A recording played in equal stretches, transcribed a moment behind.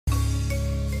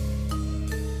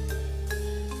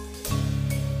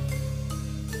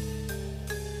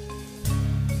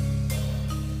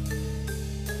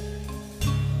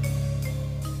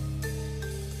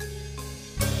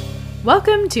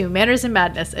Welcome to Manners and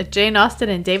Madness, a Jane Austen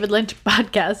and David Lynch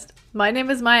podcast. My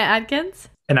name is Maya Adkins.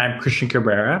 And I'm Christian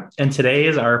Cabrera. And today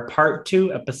is our part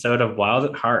 2 episode of Wild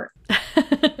at Heart.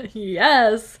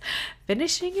 Yes.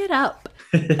 Finishing it up.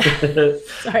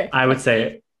 Sorry. I would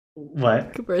say,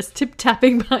 what? Cabrera's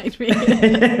tip-tapping behind me.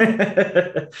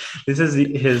 This is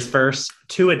his first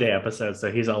 2-a-day episode,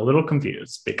 so he's a little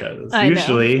confused because I know.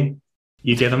 Usually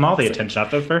you give him all the attention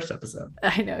after the first episode.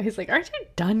 I know. He's like, aren't you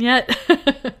done yet?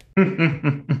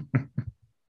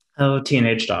 Oh,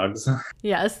 teenage dogs.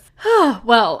 Yes.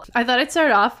 Well, I thought I'd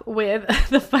start off with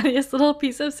the funniest little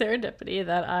piece of serendipity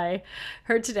that I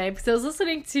heard today because I was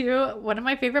listening to one of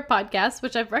my favorite podcasts,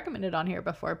 which I've recommended on here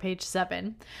before, Page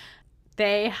 7.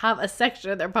 They have a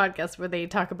section of their podcast where they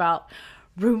talk about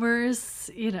rumors,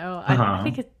 I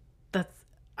think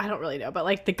I don't really know, but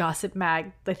like the Gossip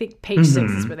Mag, I think Page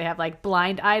 6 is where they have like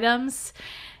blind items.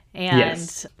 And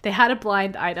Yes. they had a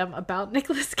blind item about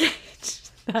Nicolas Cage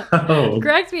that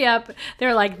cracked me up. They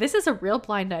were like, this is a real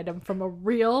blind item from a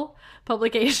real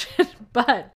publication.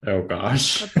 But Oh,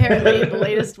 gosh. apparently the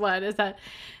latest one is that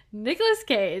Nicolas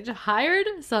Cage hired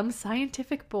some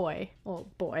scientific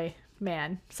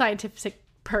scientific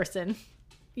person,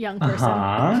 young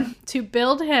person, to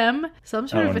build him some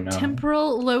sort of a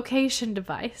temporal location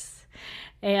device.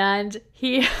 And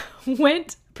he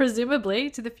went, presumably,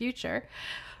 to the future,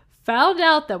 found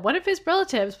out that one of his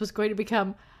relatives was going to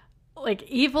become like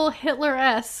evil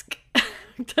Hitler-esque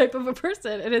type of a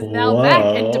person and is now back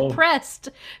and depressed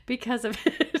because of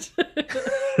it.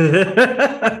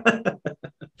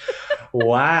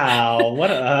 Wow. What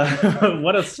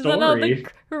a story. Isn't that the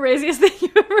craziest thing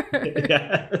you've ever heard?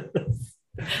 Yes.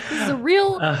 This is a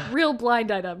real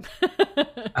blind item.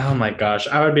 Oh my gosh.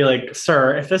 I would be like,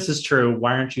 sir, if this is true,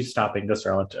 why aren't you stopping this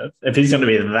relative? If he's going to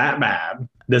be that bad.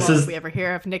 If we ever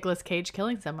hear of Nicolas Cage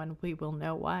killing someone, we will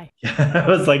know why. I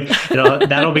was like,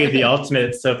 that'll be the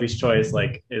ultimate Sophie's choice.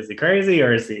 Like, is he crazy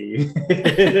or is he?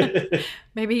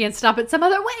 Maybe he can stop it some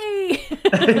other way.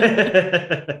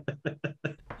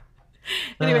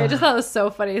 Anyway, I just thought it was so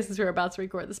funny since we were about to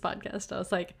record this podcast. I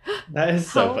was like, that is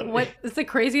so funny. It's the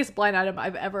craziest blind item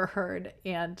I've ever heard,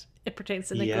 and it pertains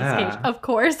to Nicolas Cage, of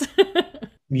course.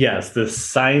 Yes, this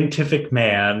scientific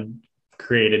man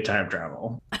created time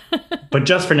travel. But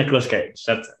just for Nicolas Cage.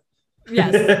 That's it.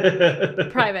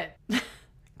 Yes. Private.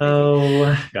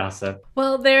 Oh, gossip.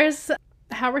 Well, there's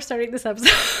how we're starting this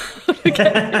episode.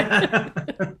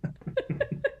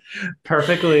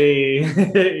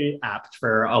 Perfectly apt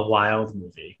for a wild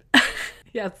movie.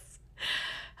 Yes.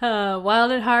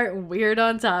 Wild at heart, weird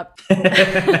on top.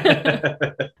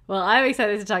 Well, I'm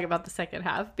excited to talk about the second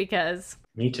half because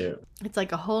Me too. it's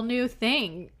like a whole new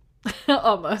thing.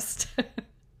 Almost. I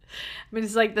mean,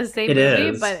 it's like the same movie,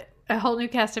 is. but a whole new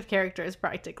cast of characters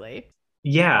practically.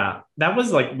 Yeah, that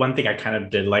was like one thing I kind of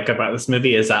did like about this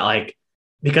movie is that like,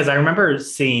 because I remember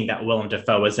seeing that Willem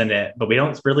Dafoe was in it, but we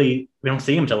don't see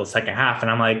him till the second half. And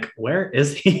I'm like, where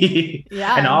is he?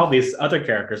 Yeah. And all these other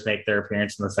characters make their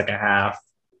appearance in the second half.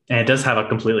 And it does have a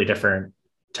completely different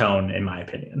tone, in my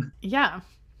opinion. Yeah.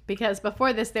 Because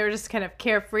before this, they were just kind of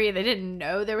carefree. They didn't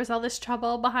know there was all this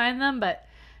trouble behind them, but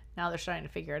now they're starting to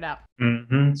figure it out.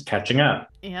 It's catching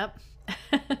up. Yep.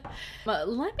 But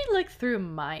let me look through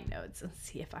my notes and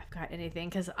see if I've got anything,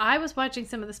 because I was watching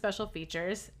some of the special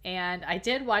features and I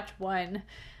did watch one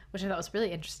which I thought was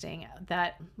really interesting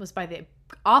that was by the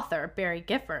author Barry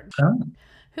Gifford,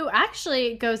 who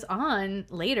actually goes on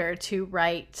later to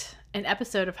write an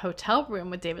episode of Hotel Room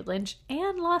with David Lynch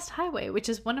and Lost Highway, which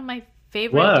is one of my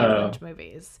favorite David Lynch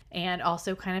movies, and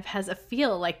also kind of has a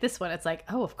feel like this one. It's like,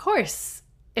 oh, of course,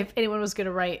 if anyone was going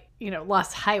to write,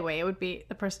 Lost Highway, it would be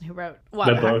the person who wrote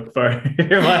Wild at Heart. The book for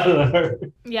Wild at Heart.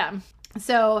 Yeah.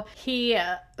 So he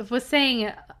was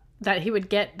saying that he would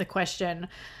get the question,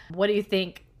 what do you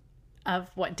think of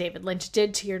what David Lynch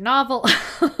did to your novel?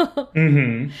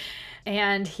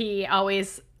 And he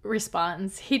always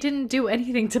responds, he didn't do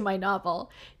anything to my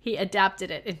novel. He adapted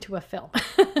it into a film.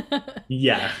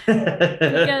 Yeah.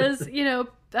 Because,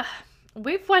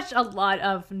 we've watched a lot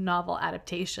of novel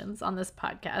adaptations on this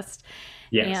podcast.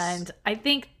 Yes. And I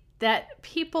think that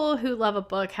people who love a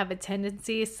book have a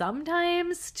tendency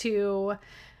sometimes to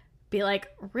be like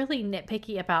really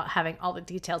nitpicky about having all the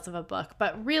details of a book.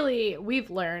 But really, we've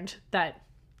learned that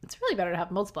it's really better to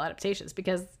have multiple adaptations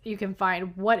because you can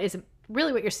find what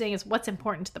you're saying is what's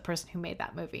important to the person who made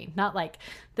that movie, not like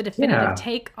the definitive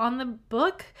take on the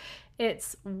book.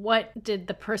 It's what did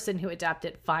the person who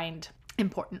adapted find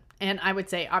important. And I would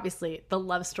say, obviously, the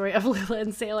love story of Lula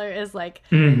and Sailor is like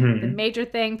the major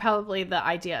thing. Probably the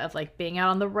idea of like being out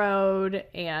on the road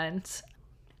and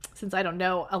since I don't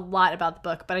know a lot about the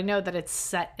book, but I know that it's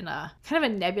set in a kind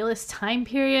of a nebulous time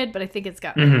period, but I think it's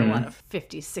got like a lot of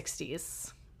 50s,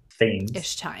 60s Things.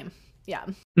 ish time. Yeah.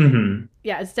 Mm-hmm.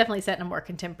 Yeah, it's definitely set in a more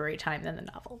contemporary time than the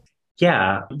novel.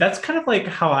 Yeah, that's kind of like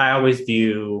how I always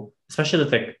view, especially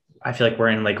with like, I feel like we're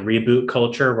in like reboot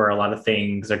culture where a lot of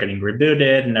things are getting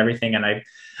rebooted and everything. And I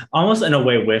almost in a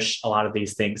way wish a lot of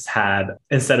these things had,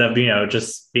 instead of,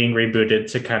 just being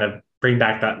rebooted to kind of bring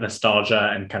back that nostalgia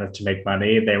and kind of to make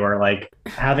money, they were like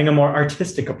having a more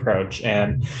artistic approach.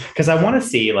 And because I want to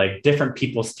see like different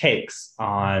people's takes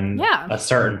on a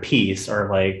certain piece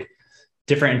or like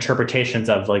different interpretations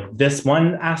of like this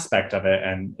one aspect of it,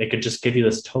 and it could just give you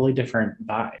this totally different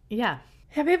vibe. Yeah,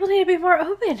 people need to be more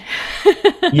open.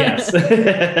 Yes.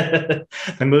 The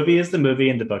movie is the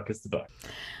movie and the book is the book.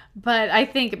 But I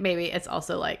think maybe it's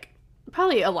also like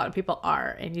probably a lot of people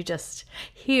are, and you just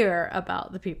hear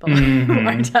about the people who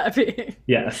aren't happy.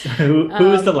 Yes.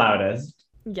 Who's the loudest?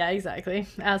 Yeah, exactly,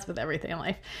 as with everything in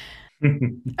life.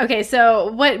 Okay,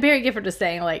 so what Barry Gifford is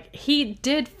saying, like, he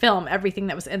did film everything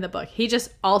that was in the book. He just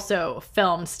also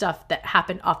filmed stuff that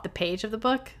happened off the page of the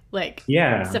book, like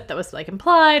stuff that was like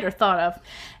implied or thought of.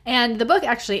 And the book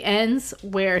actually ends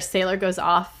where Sailor goes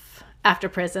off after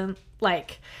prison.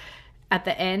 Like, at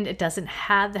the end, it doesn't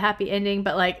have the happy ending,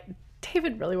 but like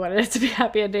David really wanted it to be a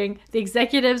happy ending. The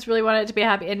executives really wanted it to be a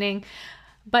happy ending.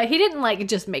 But he didn't like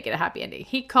just make it a happy ending.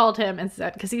 He called him and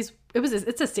said, because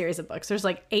it's a series of books. There's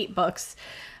like 8 books.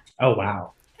 Oh,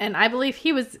 wow. And I believe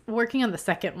he was working on the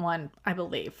second one, I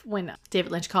believe, when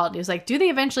David Lynch called. He was like, do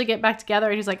they eventually get back together?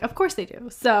 And he's like, of course they do.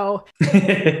 So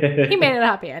he made it a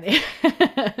happy ending.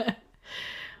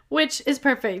 Which is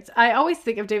perfect. I always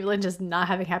think of David Lynch as not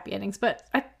having happy endings, but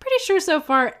I'm pretty sure so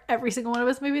far every single one of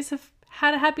his movies have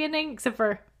had a happy ending, except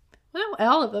for, well,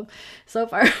 all of them so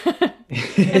far.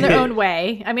 In their own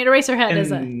way. I mean, Eraserhead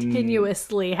isn't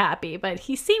continuously happy, but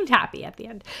he seemed happy at the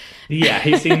end. Yeah,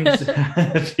 he seemed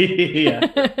happy. Yeah.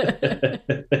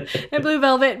 And Blue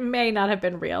Velvet may not have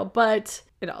been real, but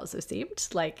it also seemed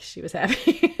like she was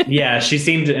happy. Yeah, she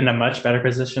seemed in a much better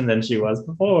position than she was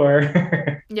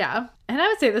before. Yeah, and I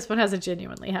would say this one has a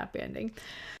genuinely happy ending.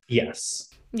 Yes.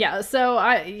 Yeah, so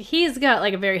he's got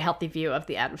like a very healthy view of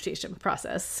the adaptation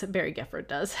process. Barry Gifford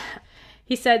does.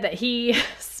 He said that he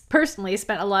personally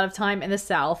spent a lot of time in the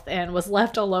South and was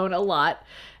left alone a lot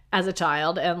as a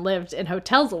child and lived in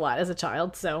hotels a lot as a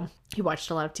child. So he watched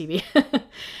a lot of TV.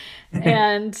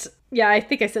 And yeah, I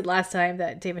think I said last time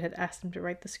that David had asked him to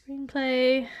write the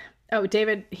screenplay. Oh,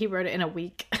 David, he wrote it in a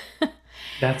week.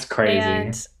 That's crazy.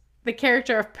 And the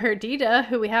character of Perdita,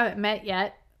 who we haven't met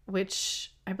yet,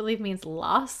 which I believe means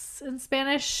loss in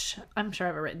Spanish. I'm sure I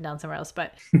have it written down somewhere else,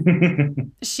 but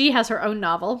she has her own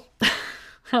novel.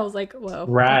 I was like, whoa,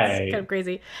 right. That's kind of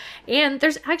crazy. And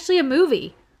there's actually a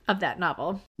movie of that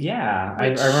novel. Yeah, I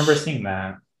remember seeing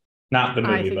that. Not the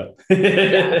movie, but...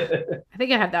 Yeah, I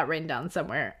think I have that written down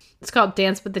somewhere. It's called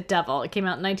Dance with the Devil. It came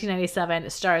out in 1997. It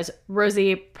stars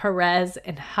Rosie Perez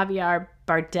and Javier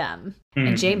Bardem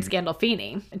and James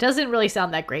Gandolfini. It doesn't really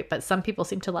sound that great, but some people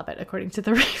seem to love it, according to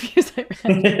the reviews I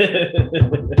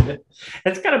read.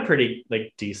 It's got a pretty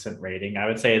like decent rating. I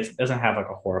would say it doesn't have like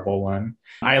a horrible one.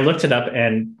 I looked it up,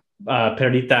 and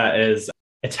Perdita is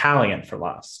Italian for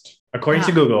lost. According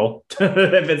to Google.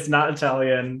 If it's not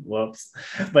Italian, whoops.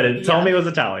 But it told me it was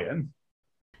Italian,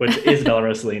 which Isabella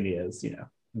Rossellini is,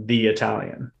 the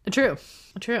Italian. True.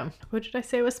 Who did I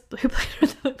say who played her in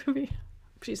the movie?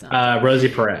 She's not. Rosie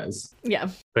Perez. Yeah.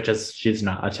 She's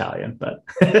not Italian, but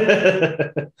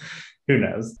who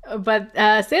knows? But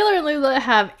Sailor and Lula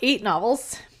have 8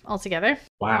 novels altogether.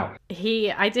 Wow.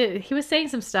 He was saying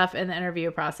some stuff in the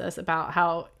interview process about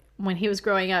how when he was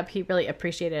growing up, he really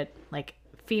appreciated like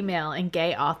female and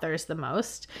gay authors the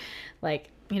most, like,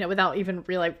 without even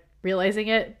realizing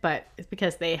it, but it's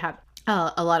because they had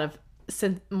a lot of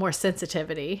more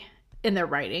sensitivity in their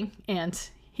writing, and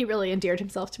he really endeared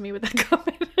himself to me with that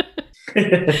comment.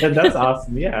 That's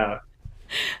awesome. Yeah,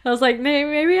 I was like,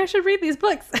 maybe I should read these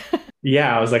books.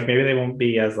 Yeah, I was like, maybe they won't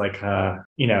be as like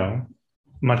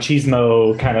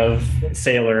machismo kind of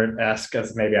Sailor-esque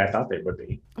as maybe I thought they would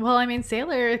be. Well, I mean,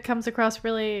 Sailor comes across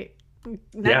really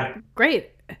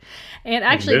great. And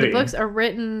actually, the books are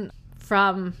written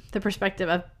from the perspective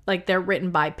of, like, they're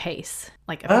written by Pace.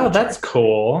 Like, that's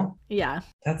cool. Yeah.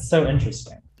 That's so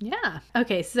interesting. Yeah.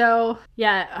 Okay, so,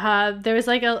 there was,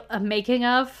 like, a making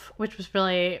of, which was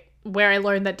really where I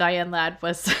learned that Diane Ladd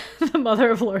was the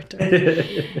mother of Laura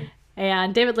Dern.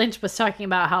 And David Lynch was talking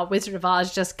about how Wizard of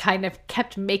Oz just kind of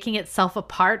kept making itself a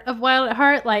part of Wild at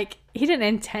Heart. Like, he didn't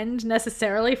intend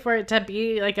necessarily for it to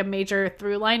be, like, a major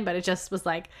through line, but it just was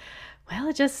like, well,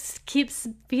 it just keeps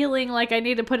feeling like I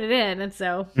need to put it in. And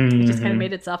so it just kind of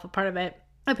made itself a part of it.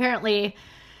 Apparently,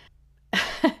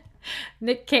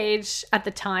 Nick Cage at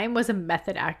the time was a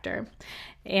method actor.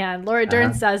 And Laura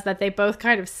Dern says that they both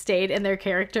kind of stayed in their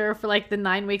character for like the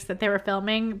 9 weeks that they were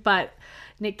filming. But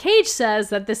Nick Cage says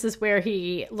that this is where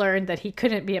he learned that he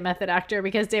couldn't be a method actor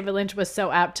because David Lynch was so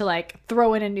apt to like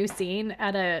throw in a new scene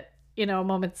at a,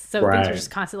 moment. So things were just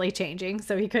constantly changing.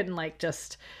 So he couldn't like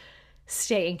just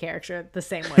stay in character the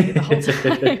same way the whole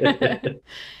time.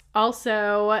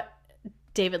 Also,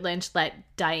 David Lynch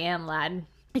let Diane Ladd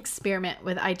experiment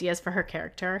with ideas for her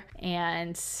character,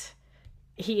 and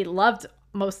he loved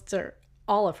most or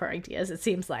all of her ideas, it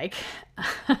seems like.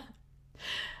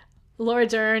 Laura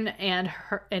Dern and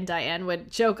Diane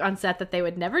would joke on set that they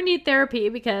would never need therapy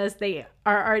because they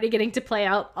are already getting to play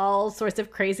out all sorts of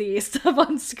crazy stuff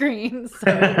on screen. So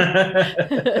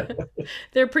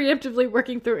they're preemptively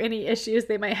working through any issues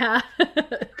they might have.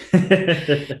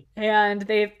 And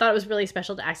they thought it was really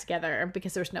special to act together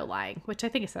because there was no lying, which I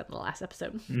think I said in the last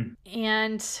episode.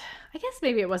 And I guess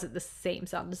maybe it wasn't the same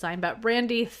sound design, but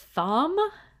Randy Thom,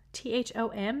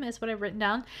 Thom is what I've written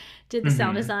down, did the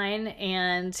sound design,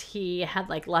 and he had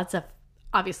like lots of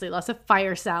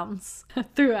fire sounds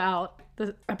throughout.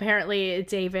 Apparently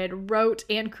David wrote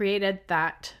and created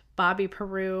that Bobby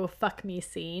Peru fuck me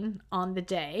scene on the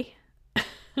day.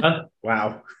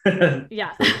 Wow.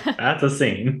 Yeah. That's a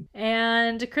scene.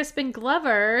 And Crispin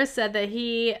Glover said that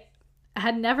he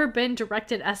had never been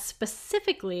directed as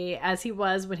specifically as he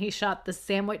was when he shot the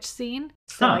sandwich scene.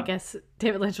 So I guess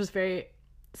David Lynch was very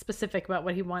specific about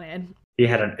what he wanted. He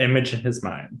had an image in his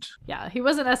mind. Yeah, he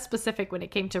wasn't as specific when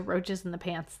it came to roaches in the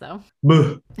pants, though.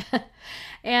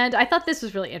 And I thought this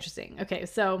was really interesting. Okay,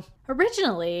 so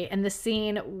originally in the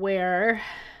scene where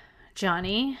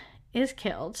Johnny is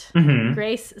killed,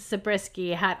 Grace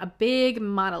Zabriskie had a big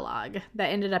monologue that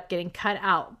ended up getting cut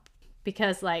out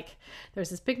because, like, there's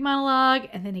this big monologue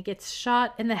and then he gets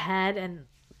shot in the head and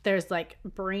there's, like,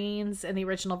 brains in the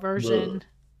original version.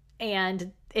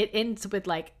 And it ends with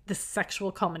like the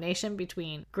sexual culmination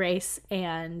between Grace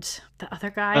and the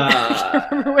other guy. I can't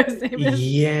remember what his name is.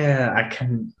 Yeah, I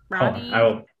can. Ronnie.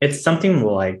 It's something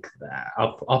like that.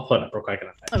 I'll pull it up real quick.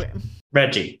 Okay.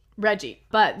 Reggie.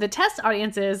 But the test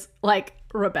audiences like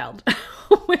rebelled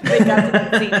when they got to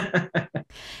that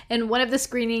scene. In one of the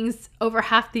screenings, over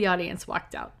half the audience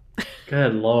walked out.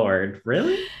 Good Lord.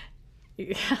 Really?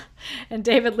 Yeah. And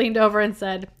David leaned over and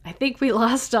said, I think we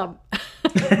lost him.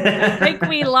 I think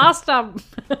we lost him.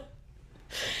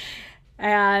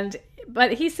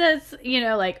 But he says,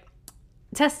 like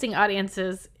testing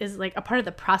audiences is like a part of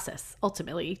the process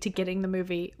ultimately to getting the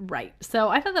movie right. So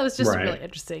I thought that was just really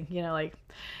interesting. Like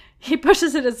he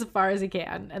pushes it as far as he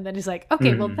can. And then he's like,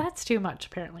 okay, well, that's too much,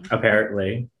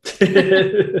 apparently.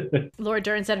 Laura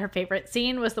Dern said her favorite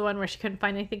scene was the one where she couldn't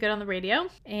find anything good on the radio.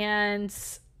 And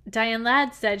Diane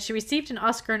Ladd said she received an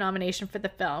Oscar nomination for the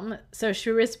film, so she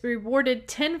was rewarded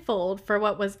tenfold for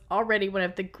what was already one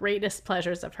of the greatest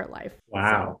pleasures of her life.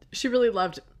 Wow. So she really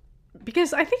loved it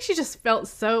because I think she just felt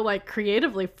so like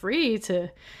creatively free to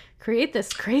create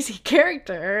this crazy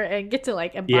character and get to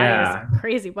like embody this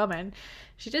crazy woman.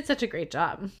 She did such a great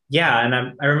job. Yeah, and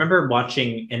I remember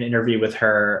watching an interview with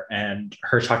her and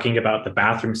her talking about the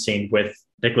bathroom scene with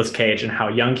Nicolas Cage and how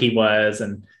young he was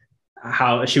and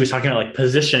how she was talking about like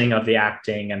positioning of the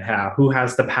acting and how who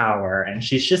has the power, and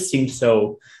she just seemed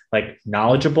so like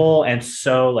knowledgeable and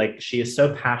so like she is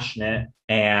so passionate,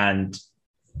 and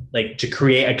like to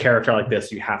create a character like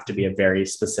this you have to be a very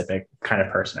specific kind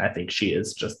of person. I think she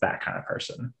is just that kind of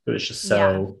person who is just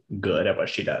so good at what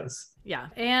she does. Yeah.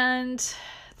 And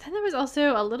then there was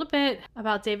also a little bit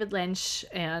about David Lynch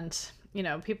and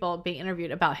people being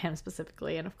interviewed about him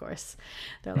specifically. And of course,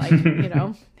 they're like,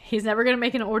 he's never going to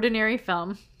make an ordinary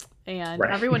film. And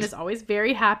everyone is always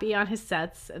very happy on his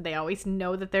sets. And they always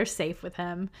know that they're safe with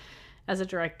him as a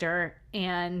director.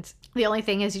 And the only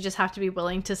thing is you just have to be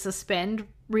willing to suspend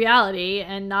reality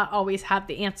and not always have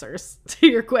the answers to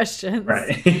your questions.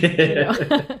 Right.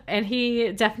 And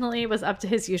he definitely was up to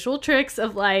his usual tricks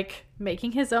of like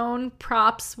making his own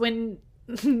props when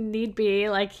need be.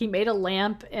 Like he made a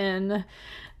lamp in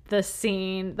the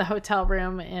scene, the hotel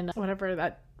room in whatever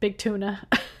that Big Tuna.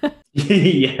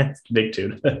 Yes, Big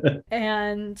Tuna.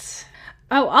 And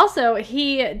also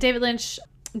David Lynch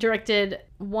directed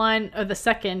one or the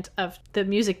second of the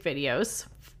music videos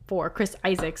for Chris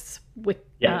Isaak's Wicked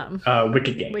Games.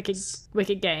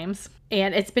 Wicked Games.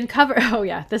 And it's been covered. Oh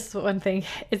yeah, this is one thing.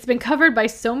 It's been covered by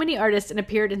so many artists and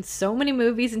appeared in so many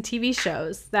movies and TV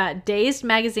shows that Dazed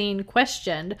magazine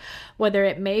questioned whether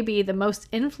it may be the most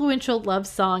influential love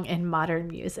song in modern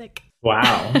music.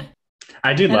 Wow.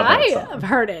 I do And love that I have song.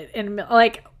 heard it and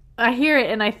like I hear it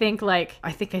and I think like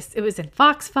it was in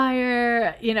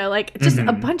Foxfire, you know, like just a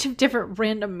Hmm. bunch of different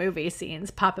random movie scenes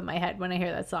pop in my head when I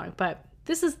hear that song. But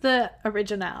this is the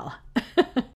original.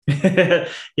 Yeah,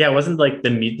 it wasn't like the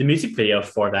music video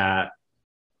for that.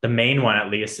 The main one, at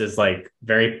least, is like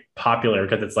very popular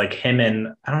because it's like him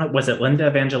and I don't know, was it Linda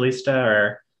Evangelista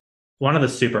or one of the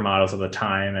supermodels of the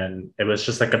time, and it was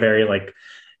just like a very like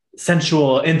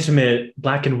sensual, intimate,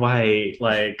 black and white,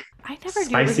 like I never knew it was a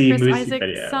spicy Chris music Isaac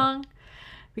video. song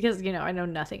because, you know, I know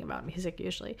nothing about music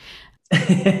usually.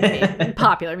 I mean,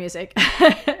 popular music.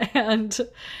 And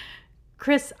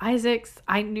Chris Isaacs,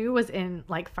 I knew was in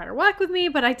like Fire Walk with Me,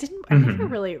 but I never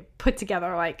Mhm. really put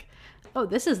together like, oh,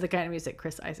 this is the kind of music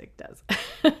Chris Isaac does.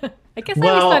 I guess I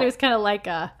always thought he was Well, kind of like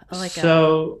a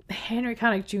so Henry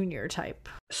Connick Jr. type.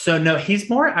 so no, he's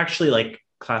more actually like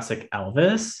classic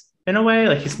Elvis in a way.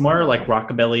 Like he's more like Oh.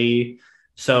 rockabilly.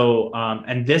 So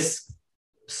and this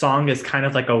song is kind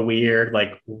of like a weird,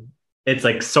 like it's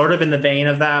like sort of in the vein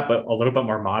of that, but a little bit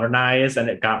more modernized. And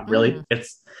it got really Mm.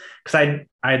 it's because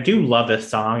I do love this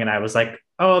song, and I was like,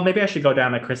 oh, maybe I should go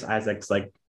down the Chris Isaacs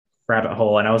like rabbit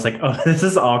hole. And I was like, oh, this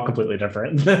is all completely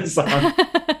different this song.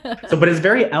 So, but it's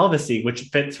very Elvisy, which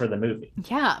fits for the movie.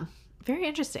 Yeah, very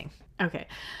interesting. Okay.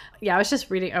 Yeah, I was just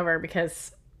reading over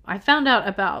because I found out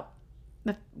about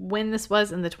when this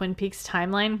was in the Twin Peaks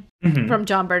timeline Hmm. from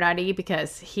John Bernardi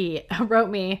because he wrote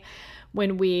me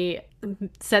when we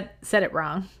said it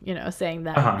wrong, you know, saying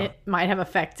that Uh-huh. it might have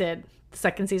affected the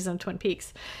second season of Twin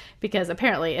Peaks because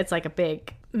apparently it's like a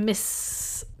big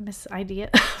idea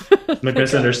Like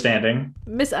misunderstanding.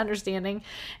 misunderstanding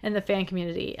in the fan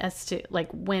community as to like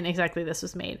when exactly this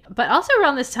was made. But also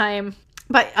around this time,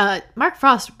 but Mark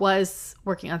Frost was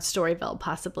working on Storyville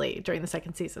possibly during the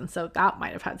second season, so that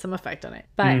might have had some effect on it.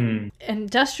 But Mm.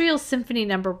 Industrial Symphony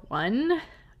Number 1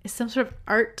 is some sort of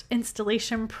art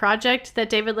installation project that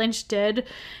David Lynch did,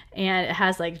 and it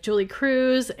has like Julie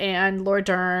Cruz and Laura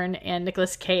Dern and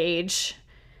Nicolas Cage,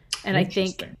 and I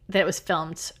think Interesting. that it was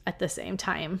filmed at the same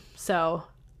time. So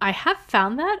I have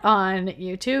found that on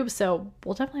YouTube, so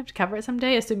we'll definitely have to cover it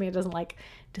someday, assuming it doesn't like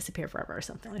disappear forever or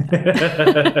something like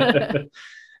that.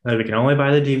 We can only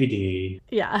buy the DVD.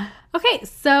 Yeah. Okay,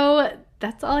 so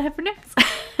that's all I have for next.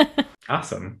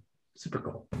 Awesome. Super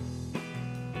cool.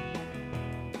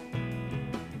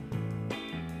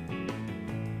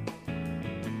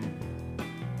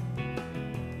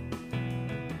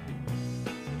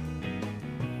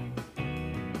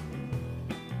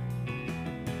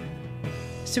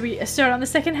 Should we start on the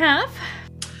second half?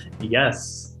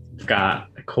 Yes, we've got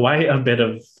quite a bit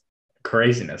of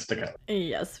craziness to go.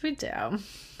 Yes, we do.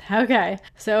 Okay,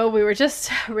 so we were just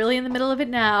really in the middle of it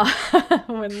now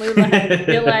when Lula had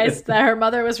realized that her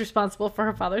mother was responsible for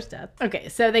her father's death. Okay,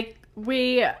 so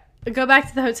we go back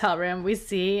to the hotel room. We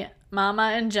see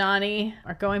Mama and Johnny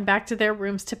are going back to their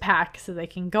rooms to pack so they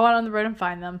can go out on the road and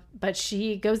find them. But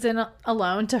she goes in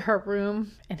alone to her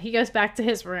room and he goes back to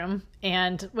his room.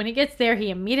 And when he gets there, he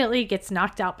immediately gets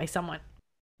knocked out by someone.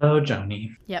 Oh,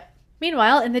 Johnny. Yep.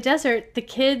 Meanwhile, in the desert, the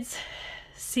kids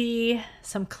see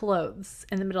some clothes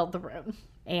in the middle of the room.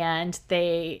 And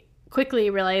they quickly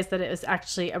realize that it was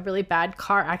actually a really bad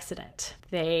car accident.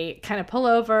 They kind of pull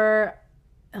over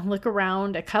and look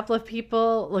around. A couple of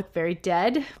people look very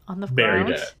dead on the Very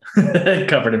ground. dead.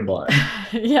 Covered in blood.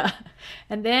 Yeah.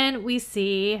 And then we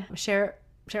see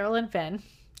Cheryl and Finn,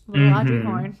 little Audrey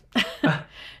Horne.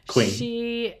 Queen.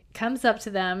 She comes up to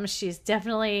them. She's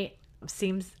definitely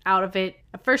seems out of it.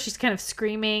 At first she's kind of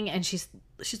screaming and she's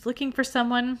looking for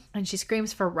someone and she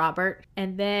screams for Robert.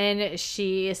 And then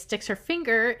she sticks her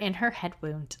finger in her head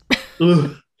wound.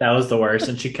 Ooh, that was the worst.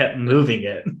 And she kept moving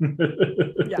it.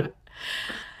 Yeah.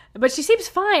 But she seems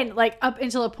fine, like up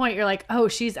until a point you're like, oh,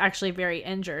 she's actually very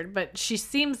injured. But she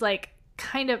seems like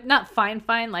kind of not fine,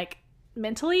 like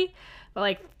mentally, but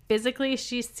like physically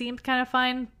she seemed kind of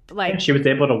fine. Like She was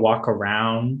able to walk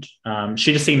around.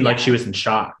 She just seemed like she was in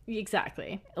shock.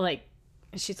 exactly. Like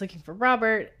she's looking for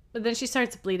Robert, but then she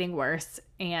starts bleeding worse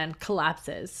and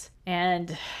collapses.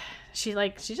 And she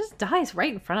just dies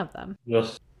right in front of them. Ugh.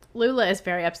 Lula is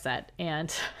very upset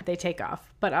and they take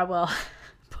off. But I will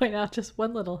point out just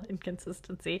one little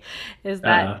inconsistency is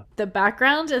that the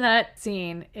background in that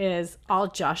scene is all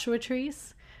Joshua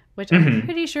trees, which I'm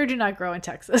pretty sure do not grow in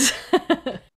Texas.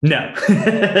 No.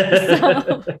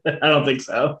 I don't think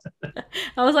so.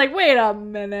 I was like, wait a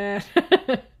minute.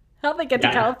 How'd they get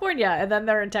to California? And then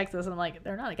they're in Texas. And I'm like,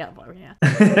 they're not in California.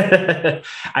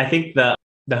 I think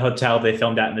the hotel they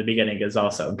filmed at in the beginning is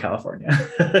also in California.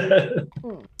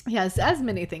 Yes, as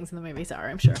many things in the movies are,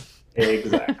 I'm sure.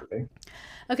 Exactly.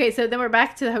 Okay, so then we're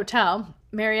back to the hotel.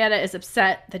 Marietta is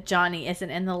upset that Johnny isn't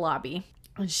in the lobby.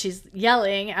 And she's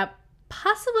yelling at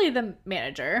possibly the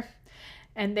manager.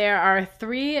 And there are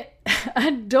 3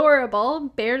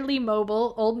 adorable, barely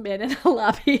mobile old men in the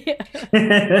lobby.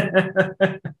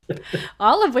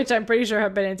 All of which I'm pretty sure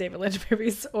have been in David Lynch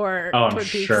movies or Twin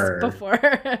Peaks before.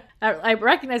 I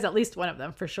recognize at least one of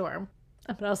them for sure.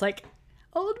 But I was like,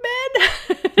 old men?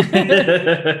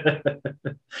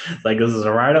 Like, this is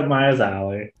right up my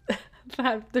alley.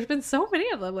 There's been so many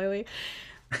of them lately.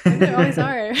 And there always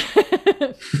are.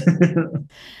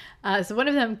 So one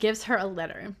of them gives her a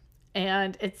letter.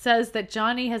 And it says that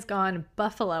Johnny has gone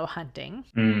buffalo hunting.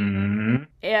 Mm-hmm.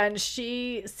 And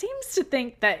she seems to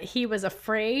think that he was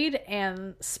afraid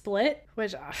and split,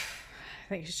 which I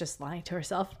think she's just lying to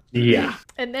herself. Yeah.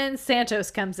 And then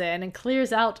Santos comes in and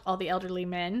clears out all the elderly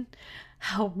men.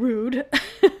 How rude.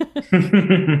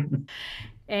 And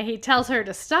he tells her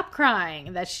to stop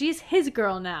crying, that she's his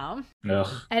girl now. Ugh.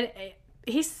 And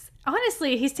he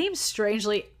seems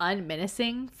strangely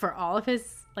unmenacing for all of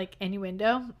his like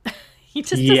innuendo. He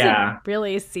just doesn't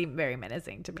really seem very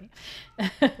menacing to me.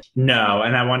 No,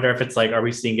 and I wonder if it's like, are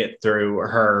we seeing it through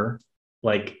her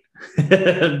like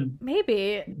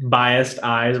maybe biased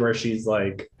eyes, where she's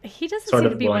like, he doesn't seem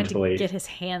to be wanting to get his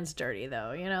hands dirty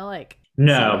though, you know, like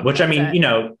no, which I mean, you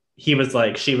know, she was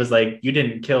like, you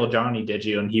didn't kill Johnny, did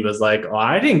you? And he was like, oh,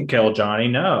 I didn't kill Johnny,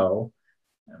 no.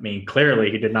 I mean,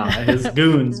 clearly he did not. His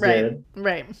goons did.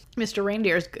 Right. Mr.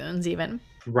 Reindeer's goons even.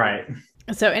 Right.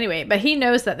 So anyway, but he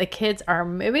knows that the kids are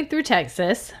moving through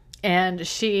Texas, and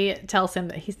she tells him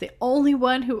that he's the only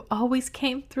one who always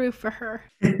came through for her.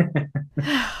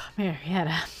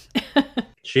 Marietta.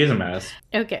 She's a mess.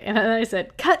 Okay, and then I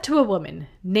said, cut to a woman,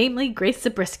 namely Grace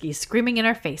Zabriskie, screaming in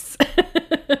our face.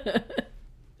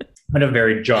 What a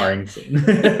very jarring scene.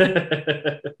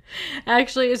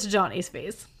 Actually, it's Johnny's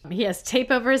face. He has tape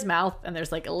over his mouth and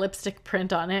there's like a lipstick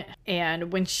print on it.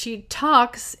 And when she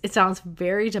talks, it sounds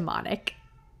very demonic.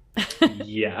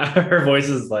 Yeah, her voice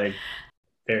is like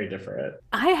very different.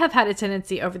 I have had a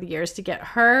tendency over the years to get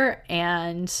her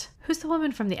and who's the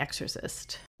woman from The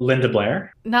Exorcist? Linda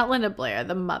Blair? Not Linda Blair,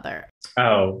 the mother.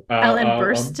 Oh. Ellen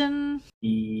Burstyn?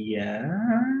 Yeah.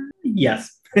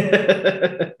 Yes.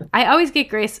 I always get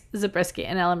Grace Zabriskie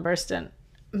and Ellen Burstyn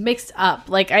mixed up.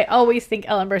 Like, I always think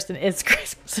Ellen Burstyn is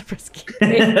Grace Zabriskie.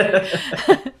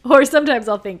 Or sometimes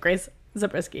I'll think Grace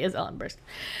Zabriskie is Ellen Burstyn.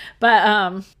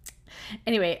 But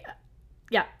anyway,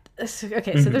 yeah.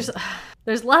 Okay, so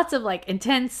there's lots of like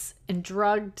intense and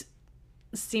drugged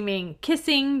seeming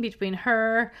kissing between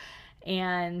her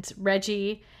and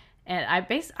Reggie. And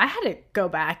I had to go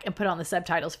back and put on the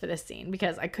subtitles for this scene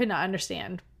because I could not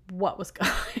understand what was going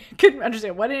on. I couldn't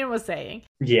understand what anyone was saying.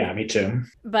 Yeah, me too.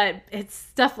 But it's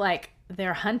stuff like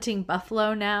they're hunting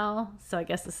buffalo now. So I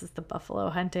guess this is the buffalo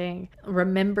hunting.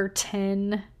 Remember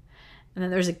 10. And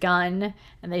then there's a gun.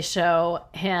 And they show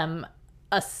him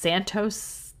a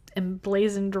Santos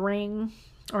emblazoned ring.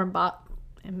 Or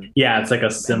yeah, it's like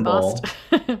a symbol.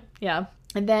 Yeah.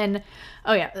 And then,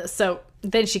 oh yeah. So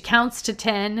then she counts to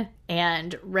 10.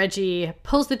 And Reggie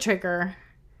pulls the trigger.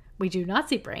 We do not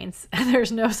see brains.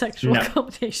 There's no sexual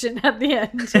culmination at the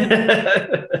end.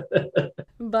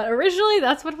 But originally,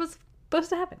 that's what was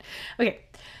supposed to happen. Okay,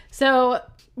 so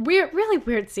really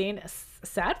weird scene.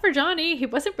 Sad for Johnny. He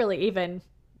wasn't really even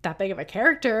that big of a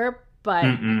character, but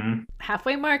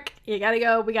halfway mark, you gotta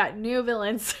go. We got new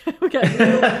villains. We got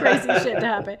new crazy shit to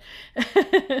happen.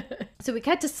 So we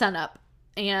cut to sunup,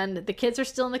 and the kids are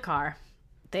still in the car.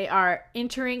 They are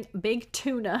entering Big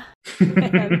Tuna.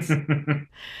 And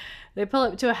they pull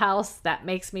up to a house that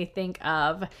makes me think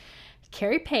of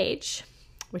Carrie Page,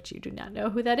 which you do not know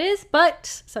who that is,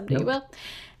 but someday you will.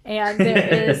 And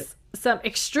there is some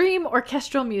extreme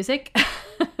orchestral music.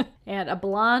 And a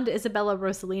blonde Isabella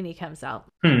Rossellini comes out.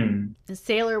 And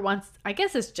Sailor wants, I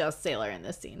guess it's just Sailor in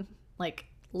this scene. Like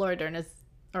Laura Dern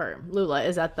or Lula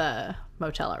is at the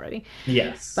motel already.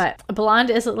 Yes. But a blonde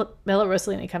Isabella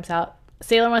Rossellini comes out.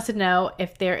 Sailor wants to know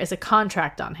if there is a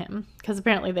contract on him, because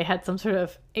apparently they had some sort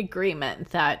of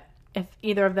agreement that if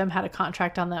either of them had a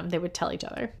contract on them, they would tell each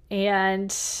other.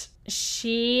 And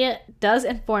she does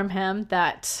inform him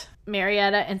that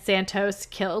Marietta and Santos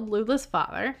killed Lula's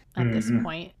father at this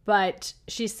point, but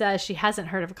she says she hasn't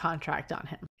heard of a contract on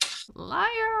him.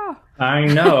 Liar! I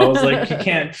know. I was like, you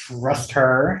can't trust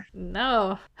her.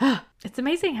 No. It's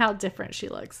amazing how different she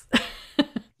looks.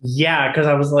 Yeah, because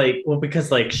I was like, well, because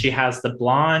like she has the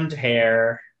blonde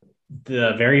hair,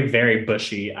 the very, very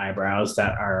bushy eyebrows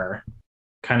that are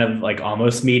kind of like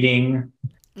almost meeting.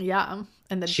 Yeah.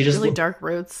 And the She just, really dark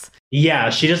roots. yeah,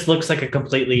 she just looks like a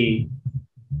completely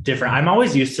different. I'm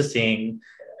always used to seeing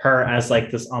her as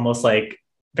like this almost like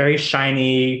very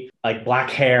shiny, like black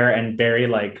hair and very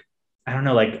like, I don't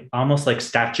know, like almost like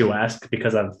statuesque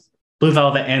because of Blue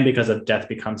Velvet and because of Death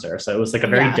Becomes Her. So it was like a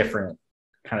very different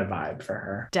kind of vibe for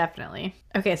her. Definitely.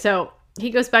 Okay, so he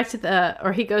goes to the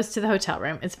hotel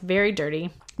room. It's very dirty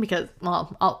because,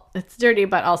 well, it's dirty,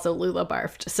 but also Lula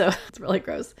barfed. So it's really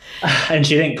gross. And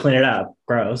she didn't clean it up.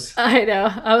 Gross. I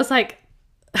know. I was like,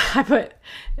 I put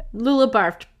Lula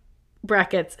barfed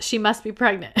brackets. She must be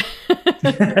pregnant.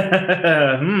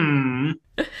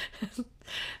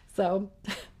 So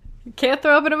you can't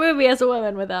throw up in a movie as a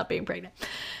woman without being pregnant.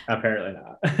 Apparently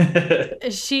not.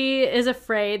 She is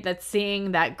afraid that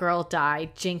seeing that girl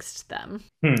die jinxed them.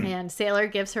 And Sailor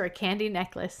gives her a candy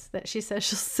necklace that she says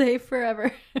she'll save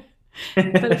forever.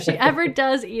 But if she ever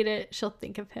does eat it, she'll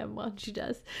think of him when she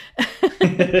does.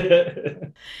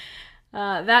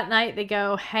 That night, they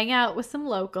go hang out with some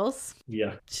locals.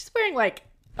 Yeah. She's wearing like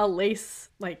a lace,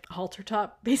 like halter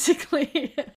top,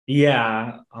 basically.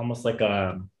 Yeah. Almost like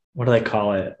a, what do they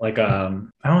call it? Like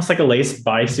almost like a lace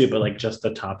bodysuit, but like just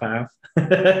the top half.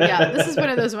 Yeah. This is one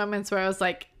of those moments where I was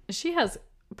like, she has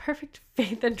perfect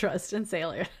faith and trust in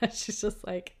Sailor. She's just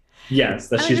like, yes,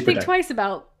 that I don't she's even think twice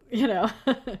about,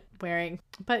 wearing,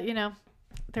 but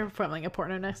they're filming a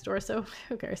porno next door, so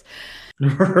who cares?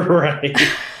 Right.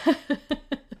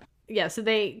 Yeah, so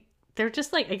they're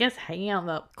just like, I guess, hanging out in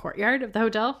the courtyard of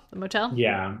the motel.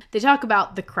 Yeah. They talk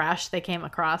about the crash they came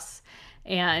across,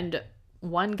 and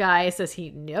one guy says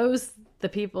he knows the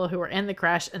people who were in the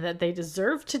crash and that they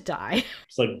deserve to die.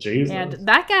 It's like, Jesus. And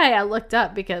that guy I looked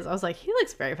up because I was like, he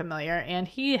looks very familiar, and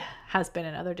he has been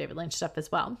in other David Lynch stuff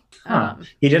as well.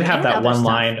 He did have that one stuff.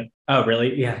 line. Oh,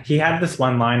 really? Yeah. He had this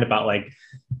one line about like,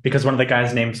 because one of the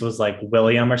guys' names was like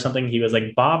William or something. He was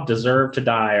like, Bob deserved to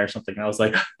die or something. And I was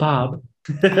like, Bob.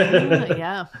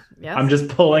 Yeah. Yes. I'm just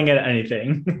pulling at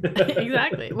anything.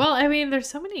 Exactly. Well, I mean, there's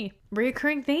so many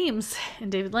recurring themes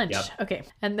in David Lynch. Yep. Okay.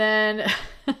 And then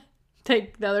the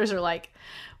others are like,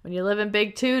 when you live in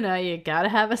Big Tuna, you gotta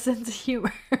have a sense of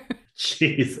humor.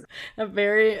 Jeez. A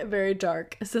very, very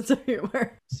dark sense of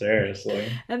humor. Seriously.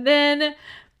 And then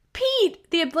Pete,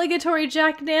 the obligatory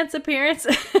Jack Nance appearance.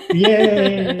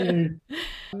 Yay.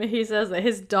 He says that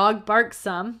his dog barks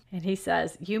some, and he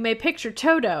says, you may picture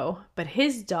Toto, but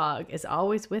his dog is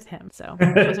always with him. So,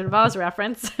 Wizard of Oz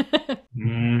reference.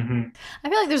 Mm-hmm. I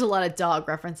feel like there's a lot of dog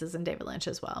references in David Lynch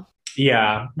as well.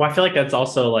 Yeah. Well, I feel like that's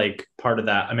also like part of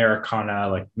that Americana,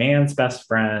 like man's best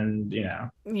friend, Yeah.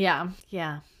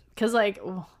 Yeah. Because like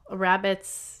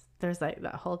rabbits, there's like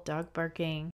that whole dog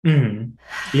barking. Mm-hmm.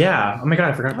 Yeah. Oh my God,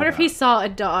 I forgot. I wonder if he saw a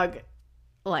dog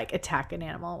like attack an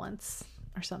animal once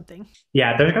or something.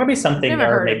 Yeah, there's gonna be something. I've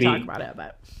never heard maybe him talk about it,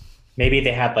 but maybe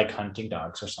they had like hunting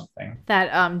dogs or something.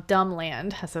 that Dumb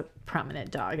Land has a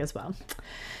prominent dog as well.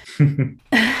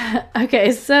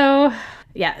 Okay, so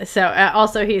yeah, so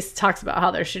also he talks about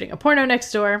how they're shooting a porno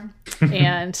next door,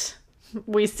 and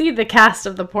we see the cast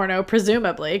of the porno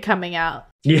presumably coming out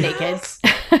naked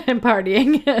and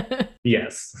partying.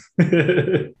 Yes.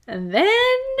 And then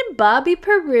Bobby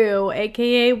Peru,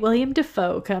 aka William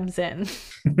Dafoe, comes in.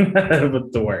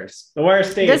 The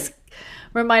worst date. This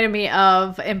reminded me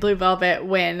of in Blue Velvet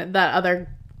when that other,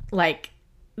 like,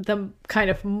 the kind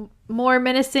of more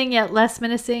menacing yet less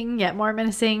menacing yet more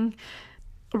menacing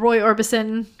Roy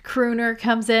Orbison crooner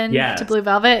comes in to Blue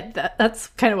Velvet. That's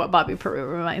kind of what Bobby Peru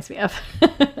reminds me of.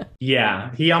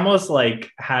 Yeah, he almost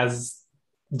like has,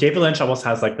 David Lynch almost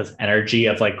has like this energy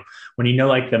of like when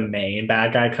like the main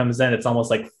bad guy comes in, it's almost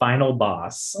like final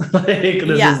boss. Like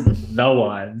this is the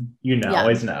one,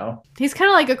 always know. He's kind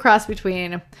of like a cross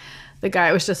between the guy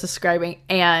I was just describing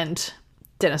and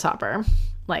Dennis Hopper,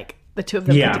 like the two of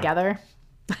them put together.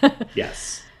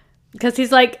 Yes. Because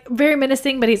he's like very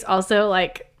menacing, but he's also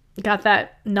like got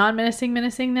that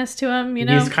non-menacingness to him,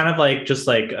 He's kind of like just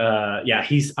like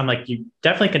I'm like, you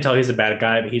definitely can tell he's a bad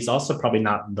guy, but he's also probably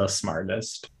not the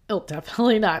smartest. Oh,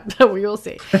 definitely not. We will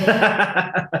see.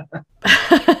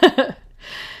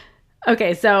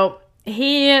 Okay, so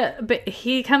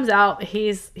he comes out. He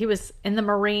was in the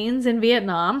Marines in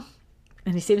Vietnam,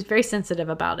 and he seems very sensitive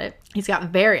about it. He's got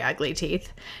very ugly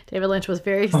teeth. David Lynch was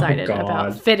very excited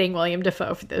about fitting William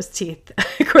Dafoe for those teeth,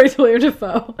 according to William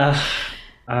Dafoe.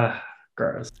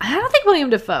 Gross. I don't think William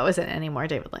Dafoe is in any more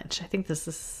David Lynch. I think this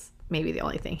is maybe the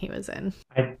only thing he was in.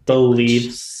 I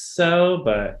believe so,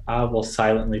 but I will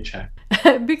silently check.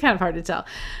 It'd be kind of hard to tell.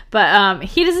 But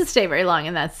he doesn't stay very long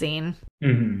in that scene.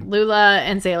 Lula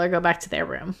and Sailor go back to their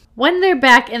room. When they're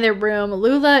back in their room,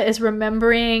 Lula is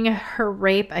remembering her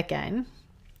rape again.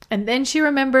 And then she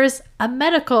remembers a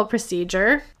medical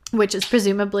procedure, which is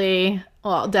presumably,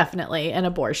 well, definitely an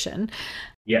abortion.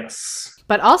 Yes.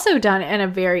 But also done in a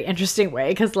very interesting way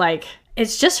because, like,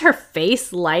 it's just her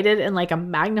face lighted in, like, a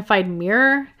magnified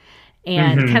mirror.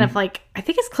 And kind of, like, I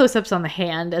think it's close-ups on the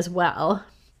hand as well.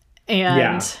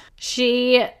 And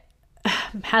she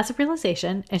has a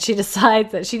realization, and she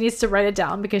decides that she needs to write it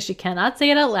down because she cannot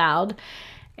say it out loud.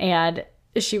 And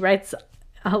she writes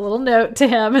a little note to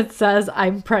him. It says,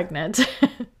 "I'm pregnant."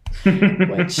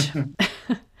 Which...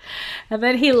 And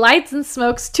then he lights and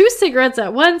smokes 2 cigarettes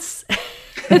at once.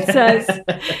 It says,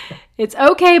 "It's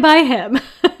okay by him."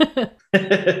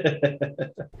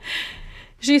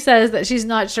 She says that she's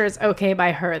not sure it's okay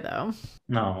by her, though.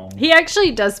 No. He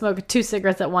actually does smoke 2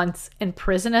 cigarettes at once in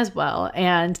prison as well.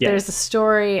 And there's a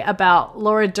story about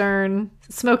Laura Dern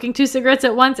smoking 2 cigarettes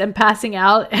at once and passing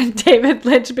out, and David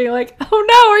Lynch being like, "Oh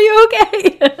no, are you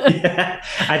okay?" Yeah.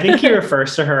 I think he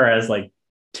refers to her as like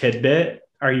Tidbit.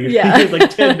 Are you like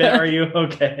Tidbit, are you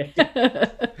okay?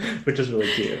 Which is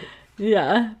really cute.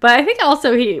 Yeah. But I think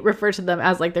also he referred to them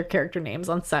as like their character names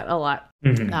on set a lot,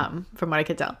 from what I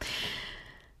could tell.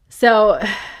 So,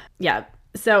 yeah.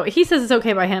 So he says it's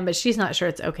okay by him, but she's not sure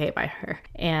it's okay by her.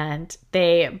 And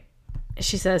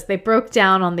she says they broke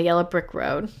down on the yellow brick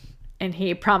road, and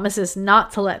he promises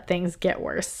not to let things get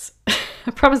worse.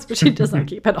 I promise, but she does not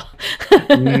keep it all.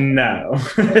 No.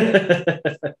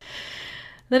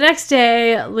 The next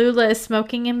day, Lula is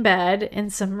smoking in bed in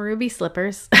some ruby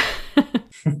slippers.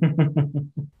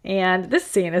 And this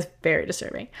scene is very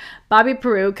disturbing. Bobby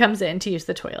Peru comes in to use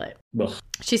the toilet. Ugh.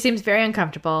 She seems very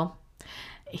uncomfortable.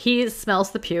 He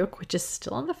smells the puke, which is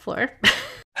still on the floor.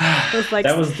 Like,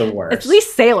 that was the worst. At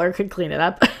least Sailor could clean it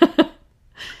up.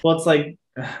 Well, it's like,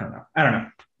 I don't know.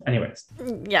 Anyways.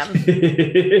 Yeah.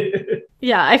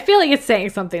 Yeah, I feel like it's saying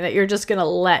something that you're just going to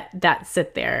let that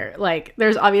sit there. Like,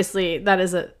 there's obviously, that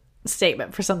is a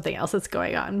statement for something else that's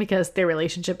going on, because their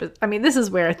relationship is, I mean, this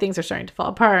is where things are starting to fall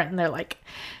apart, and they're like,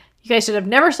 you guys should have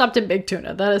never stopped in Big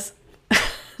Tuna. That is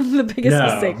the biggest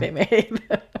mistake they made.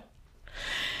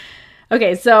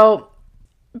 Okay, so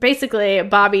basically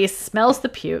Bobby smells the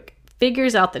puke,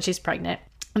 figures out that she's pregnant,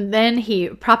 and then he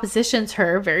propositions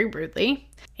her very rudely,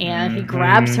 and he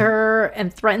grabs her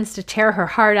and threatens to tear her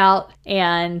heart out,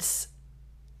 and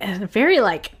in a very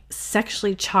like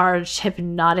sexually charged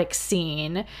hypnotic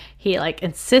scene, he like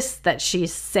insists that she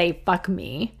say "fuck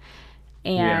me,"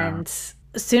 and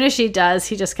as soon as she does,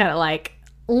 he just kind of like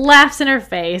laughs in her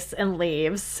face and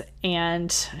leaves,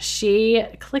 and she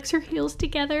clicks her heels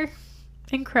together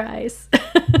and cries.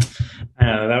 I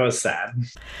know, that was sad.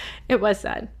 It was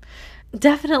sad.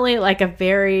 Definitely like a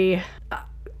very,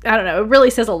 I don't know, it really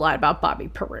says a lot about Bobby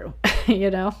Peru,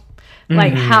 you know?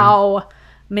 Like how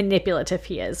manipulative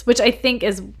he is, which I think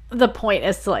is the point,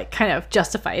 is to like kind of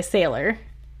justify Sailor,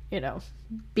 you know,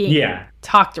 being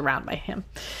talked around by him.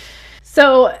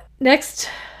 So next,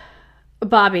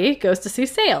 Bobby goes to see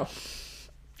Sail,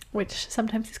 which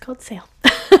sometimes he's called Sail.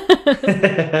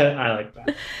 I like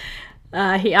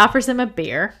that. He offers him a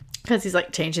beer because he's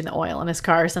like changing the oil in his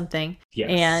car or something.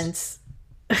 Yes.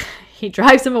 And he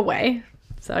drives him away.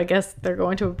 So I guess they're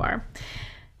going to a bar.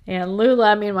 And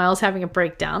Lula, meanwhile, is having a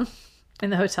breakdown in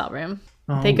the hotel room.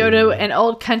 Oh. They go to an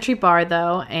old country bar,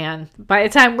 though, and by the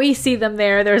time we see them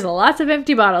there, there's lots of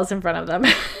empty bottles in front of them.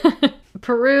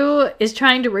 Peru is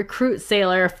trying to recruit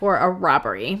Sailor for a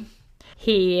robbery.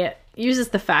 He uses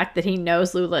the fact that he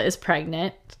knows Lula is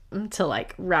pregnant to,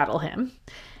 like, rattle him.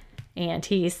 And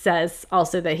he says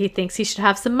also that he thinks he should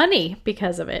have some money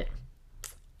because of it.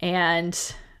 And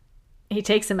he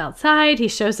takes him outside. He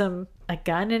shows him a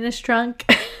gun in his trunk.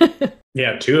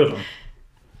 Yeah, 2 of them.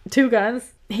 2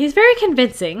 guns. He's very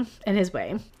convincing in his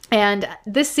way. And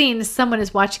this scene, someone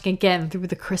is watching again through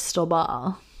the crystal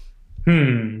ball.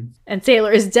 And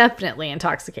Sailor is definitely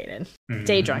intoxicated.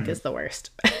 Day drunk is the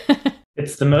worst.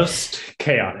 It's the most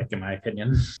chaotic, in my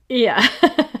opinion. Yeah.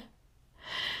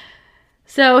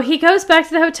 So he goes back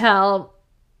to the hotel.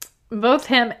 Both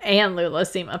him and Lula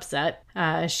seem upset.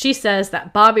 She says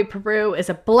that Bobby Peru is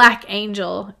a black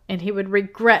angel and he would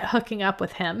regret hooking up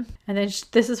with him. And then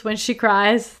this is when she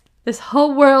cries, "This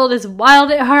whole world is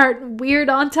wild at heart and weird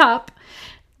on top."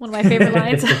 One of my favorite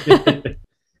lines.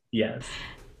 Yes.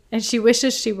 And she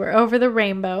wishes she were over the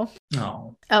rainbow.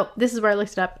 Oh, this is where I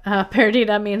looked it up.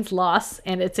 Perdita means loss,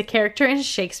 and it's a character in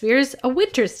Shakespeare's A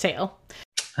Winter's Tale.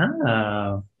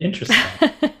 Oh, interesting.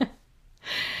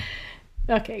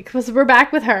 Okay, because we're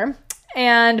back with her.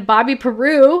 And Bobby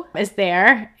Peru is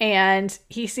there, and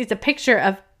he sees a picture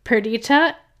of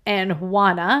Perdita and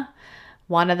Juana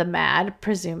the Mad,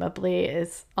 presumably,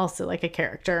 is also like a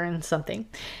character in something.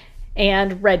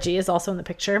 And Reggie is also in the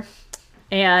picture.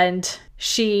 And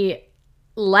she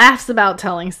laughs about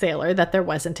telling Sailor that there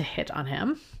wasn't a hit on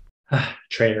him.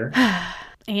 Traitor.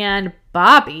 And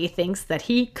Bobby thinks that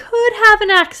he could have an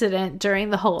accident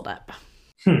during the holdup.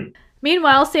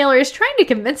 Meanwhile, Sailor is trying to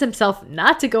convince himself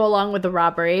not to go along with the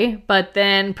robbery, but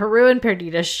then Peru and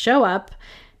Perdita show up,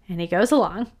 and he goes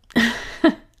along.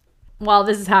 While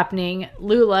this is happening,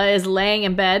 Lula is laying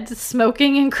in bed,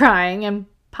 smoking and crying, and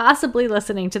possibly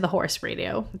listening to the horse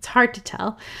radio. It's hard to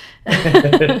tell.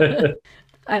 I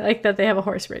like that they have a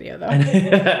horse radio, though.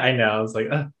 I know. I was like,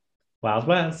 Wild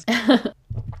West.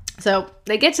 So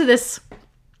they get to this,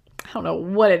 I don't know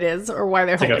what it is or why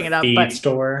they're holding it up. Feed but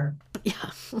store.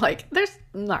 Yeah, like there's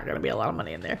not going to be a lot of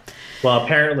money in there. Well,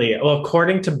 apparently,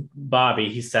 according to Bobby,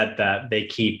 he said that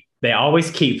they always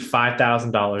keep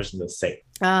 $5,000 in the safe.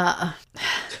 Well,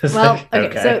 like,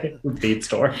 okay, so feed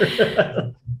store.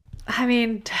 I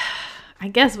mean, I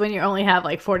guess when you only have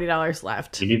like $40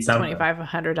 left, you need something.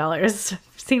 $2,500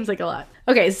 seems like a lot.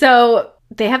 Okay, so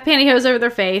they have pantyhose over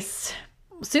their face.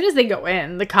 As soon as they go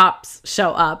in, the cops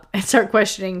show up and start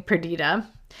questioning Perdita.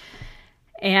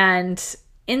 And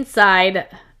inside,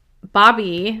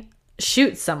 Bobby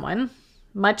shoots someone,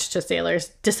 much to Sailor's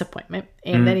disappointment.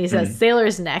 And then he says,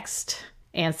 Sailor's next.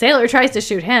 And Sailor tries to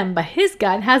shoot him, but his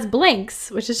gun has blanks,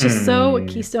 which is just so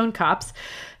Keystone Cops.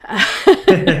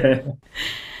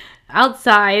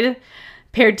 Outside,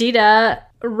 Perdita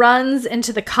runs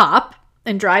into the cop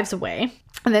and drives away.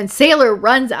 And then Sailor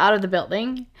runs out of the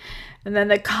building. And then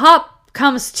the cop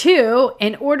comes to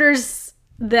and orders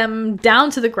them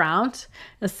down to the ground.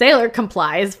 The Sailor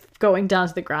complies, going down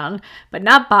to the ground, but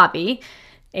not Bobby.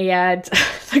 And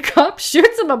the cop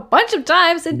shoots him a bunch of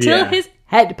times until his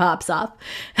head pops off.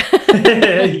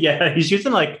 Yeah, he shoots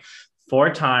him like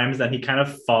 4 times, then he kind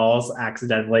of falls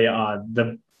accidentally on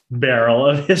the barrel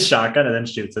of his shotgun and then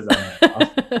shoots his own head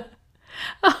off.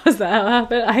 How was that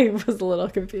happen? I was a little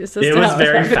confused. It was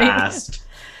very fast.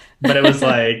 But it was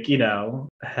like,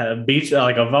 a beach,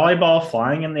 like a volleyball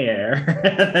flying in the air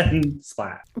and then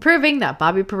splat. Proving that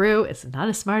Bobby Peru is not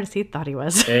as smart as he thought he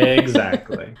was.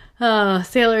 Exactly.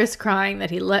 Sailor is crying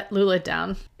that he let Lula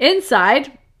down.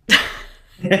 Inside,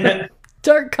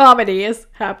 dark comedy is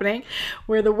happening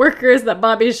where the workers that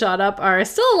Bobby shot up are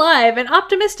still alive and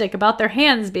optimistic about their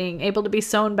hands being able to be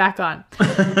sewn back on.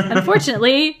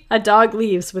 Unfortunately, a dog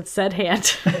leaves with said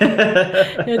hand.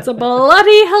 It's a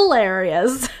bloody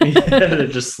hilarious. They're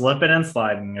just slipping and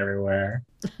sliding everywhere.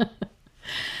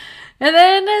 And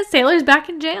then Sailor's back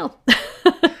in jail.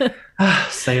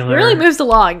 Sailor. It really moves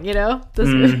along, this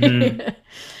movie.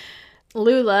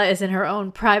 Lula is in her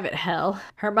own private hell.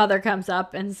 Her mother comes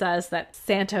up and says that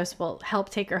Santos will help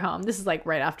take her home. This is like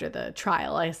right after the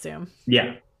trial, I assume.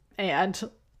 Yeah.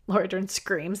 And Laura Dern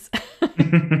screams.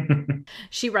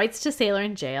 She writes to Sailor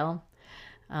in jail.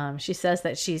 She says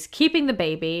that she's keeping the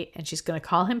baby and she's going to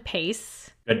call him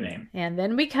Pace. Good name. And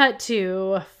then we cut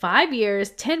to 5 years,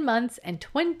 10 months, and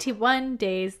 21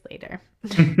 days later.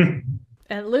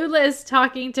 And Lula is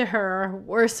talking to her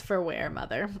worse for wear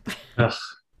mother. Ugh.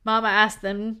 Mama asks,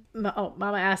 then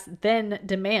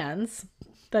demands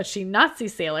that she not see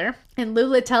Sailor. And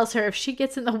Lula tells her if she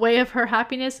gets in the way of her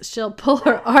happiness, she'll pull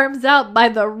her arms out by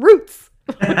the roots,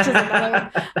 which is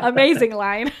another amazing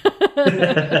line.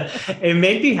 It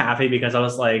made me happy because I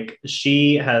was like,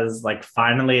 she has like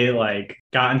finally like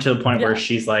gotten to the point where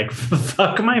she's like,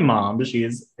 fuck my mom.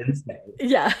 She's insane.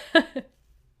 Yeah.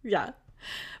 Yeah.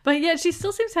 But yet she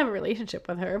still seems to have a relationship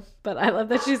with her. But I love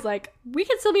that she's like, we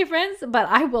can still be friends, but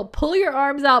I will pull your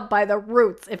arms out by the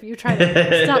roots if you try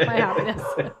to stop my happiness.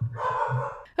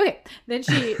 Okay. Then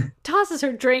she tosses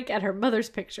her drink at her mother's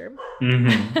picture.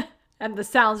 Mm-hmm. And the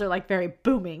sounds are like very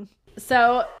booming.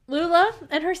 So Lula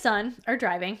and her son are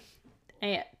driving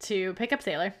to pick up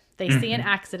Sailor. They see an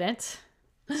accident.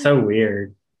 So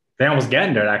weird. They almost get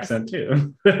into an accident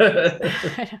too.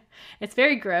 It's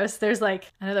very gross. There's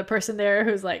like another person there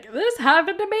who's like, this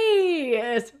happened to me.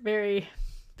 It's very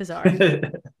bizarre.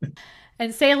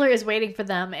 And Sailor is waiting for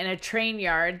them in a train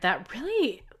yard that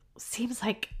really seems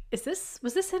like, was this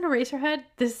in Eraserhead?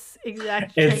 This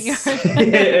exact train yard?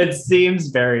 It seems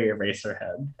very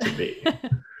Eraserhead to me.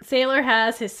 Sailor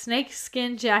has his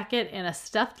snakeskin jacket and a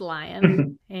stuffed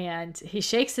lion. And he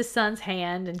shakes his son's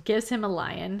hand and gives him a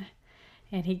lion.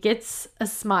 And he gets a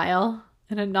smile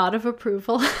and a nod of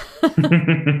approval.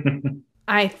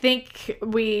 I think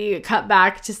we cut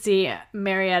back to see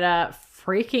Marietta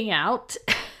freaking out.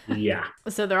 Yeah.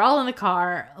 So they're all in the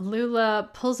car. Lula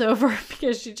pulls over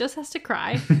because she just has to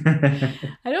cry.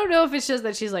 I don't know if it's just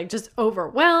that she's like just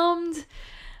overwhelmed,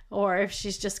 or if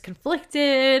she's just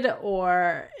conflicted,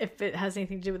 or if it has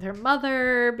anything to do with her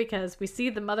mother, because we see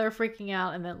the mother freaking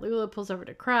out and then Lula pulls over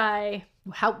to cry.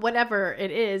 Whatever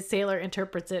it is, Sailor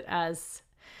interprets it as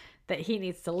that he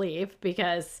needs to leave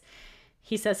because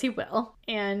he says he will.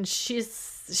 And she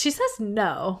says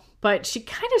no, but she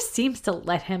kind of seems to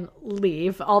let him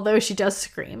leave, although she does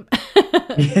scream.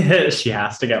 She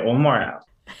has to get one more out.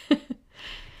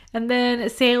 And then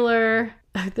Sailor,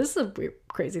 this is a weird,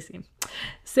 crazy scene.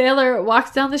 Sailor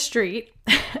walks down the street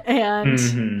and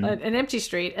an empty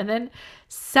street, and then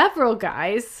several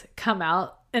guys come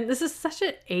out, and this is such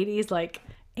an 80s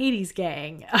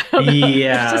gang. I don't know.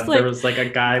 Yeah, just there was like a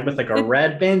guy with like a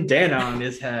red bandana on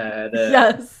his head.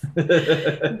 Yes.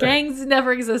 Gangs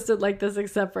never existed like this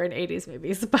except for in 80s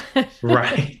movies. But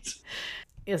Right.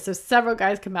 Yeah, so several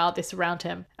guys come out, they surround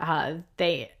him.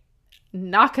 They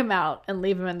knock him out and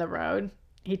leave him in the road.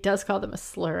 He does call them a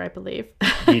slur, I believe.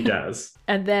 He does.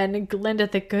 And then Glinda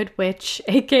the Good Witch,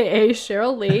 a.k.a.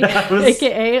 Cheryl Lee,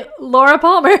 a.k.a. Laura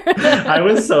Palmer. I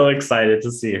was so excited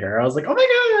to see her. I was like, oh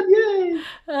my God, yay!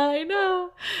 I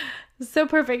know. So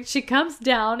perfect. She comes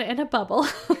down in a bubble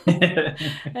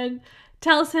and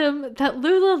tells him that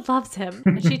Lula loves him.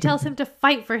 And she tells him to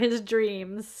fight for his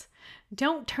dreams.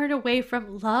 Don't turn away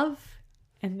from love.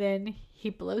 And then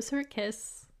he blows her a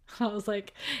kiss. I was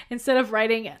like, instead of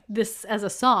writing this as a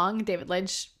song, David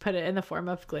Lynch put it in the form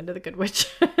of Glinda the Good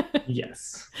Witch.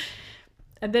 Yes.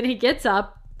 And then he gets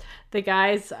up. The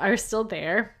guys are still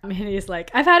there. And he's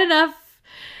like, I've had enough.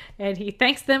 And he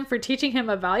thanks them for teaching him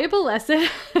a valuable lesson.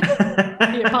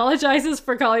 He apologizes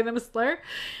for calling them a slur.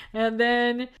 And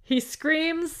then he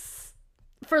screams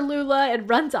for Lula and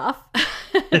runs off.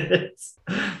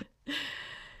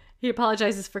 He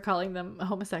apologizes for calling them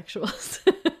homosexuals.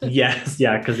 Yes,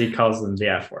 yeah, because he calls them the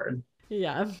F word.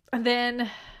 Yeah. And then,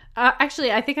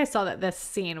 actually, I think I saw that this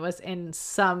scene was in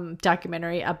some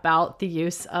documentary about the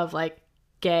use of like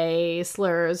gay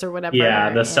slurs or whatever. Yeah,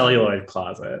 the celluloid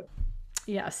closet.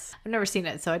 Yes. I've never seen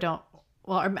it, so I don't,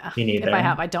 well, Me neither. if I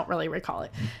have, I don't really recall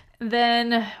it.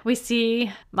 Then we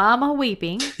see Mama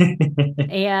weeping,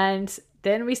 and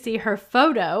then we see her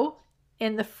photo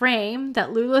in the frame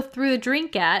that Lula threw the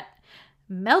drink at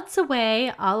melts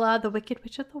away, a la the Wicked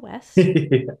Witch of the West.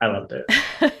 I loved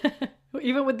it.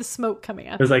 Even with the smoke coming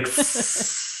out. It was like,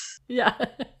 yeah.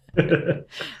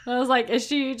 I was like, is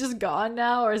she just gone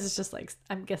now? Or is it just like,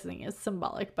 I'm guessing it's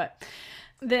symbolic. But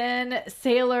then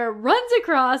Sailor runs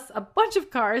across a bunch of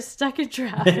cars stuck in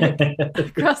traffic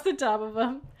across the top of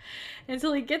them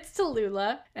until he gets to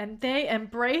Lula, and they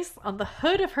embrace on the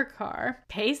hood of her car.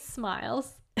 Pace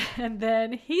smiles. And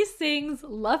then he sings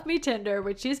Love Me Tender,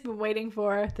 which he's been waiting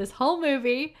for this whole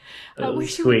movie. I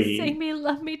wish you would sing me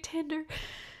Love Me Tender.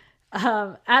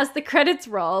 As the credits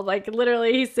roll, like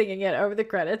literally he's singing it over the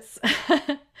credits.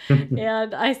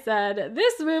 And I said,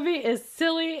 this movie is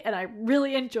silly and I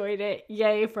really enjoyed it.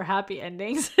 Yay for happy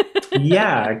endings.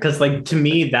 Yeah, because like to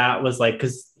me that was like,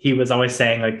 because he was always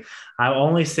saying like, I'll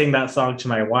only sing that song to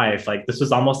my wife. Like this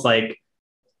was almost like,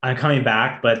 I'm coming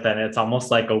back, but then it's almost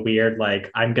like a weird,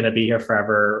 like, I'm going to be here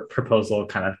forever proposal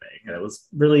kind of thing. And it was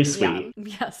really sweet. Yeah,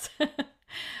 yes.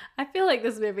 I feel like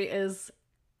this movie is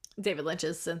David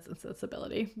Lynch's Sense and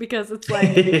Sensibility because it's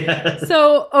like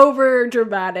so over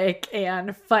dramatic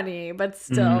and funny, but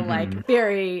still like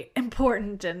very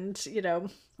important and, you know,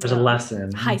 there's a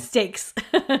lesson. High stakes.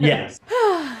 Yes.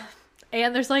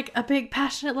 And there's like a big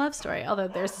passionate love story, although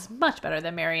theirs is much better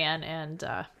than Marianne and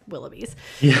Willoughby's.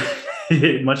 Yeah,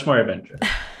 much more adventurous.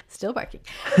 Still barking.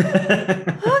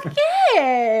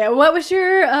 Okay, what was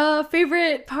your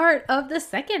favorite part of the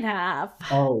second half?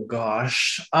 Oh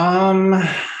gosh, my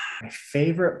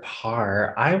favorite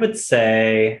part, I would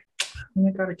say. Oh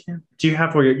my God, I can't. Do you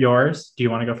have yours? Do you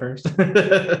want to go first?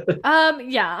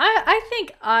 Yeah, I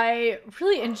think I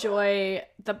really enjoy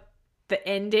the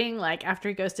ending, like after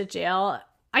he goes to jail.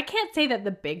 I can't say that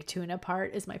the big tuna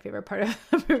part is my favorite part of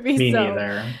the movie. Me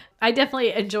neither. I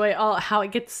definitely enjoy how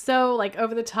it gets so like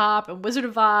over the top and Wizard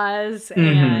of Oz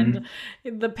and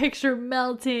the picture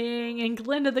melting and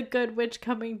Glinda the Good Witch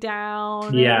coming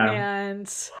down. Yeah. And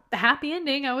the happy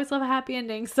ending. I always love a happy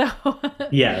ending. So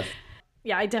Yes.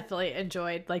 Yeah, I definitely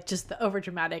enjoyed like just the over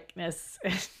dramaticness.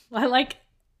 I like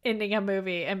ending a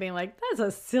movie and being like, that's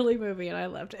a silly movie and I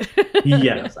loved it.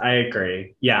 Yes, I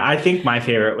agree. Yeah, I think my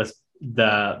favorite was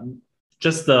the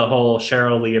whole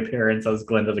Cheryl Lee appearance as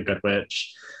Glinda the Good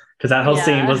Witch, because that whole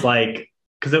scene was like,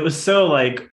 because it was so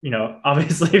like, you know,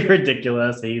 obviously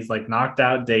ridiculous. He's like knocked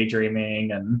out daydreaming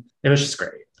and it was just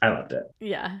great. I loved it.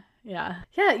 Yeah. Yeah.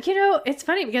 Yeah. It's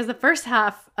funny because the first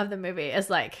half of the movie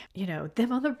is like,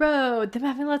 them on the road, them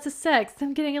having lots of sex,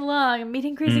 them getting along and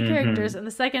meeting crazy characters. And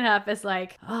the second half is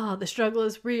like, oh, the struggle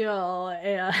is real.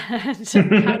 And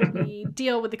how do we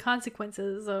deal with the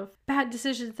consequences of bad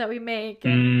decisions that we make?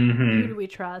 And who do we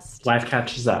trust? Life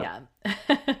catches up. Yeah.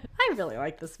 I really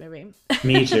like this movie.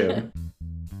 Me too.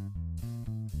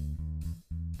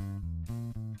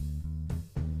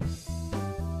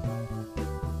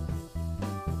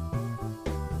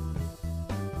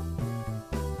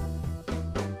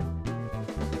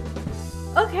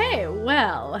 Okay,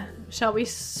 well, shall we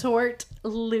sort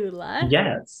Lula?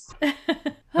 Yes.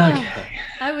 Okay.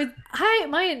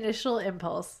 My initial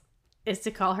impulse is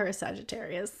to call her a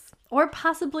Sagittarius or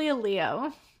possibly a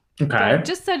Leo. Okay. But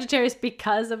just Sagittarius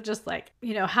because of just like,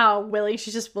 how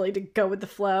she's just willing to go with the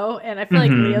flow. And I feel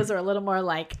like Leos are a little more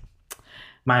like,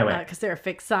 my way, because they're a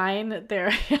fixed sign.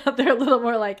 They're a little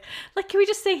more like, can we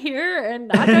just stay here and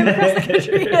not drive across the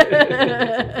country?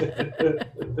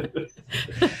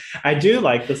 I do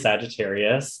like the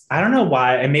Sagittarius. I don't know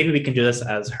why, and maybe we can do this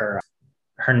as her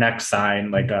next sign.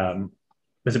 Like, do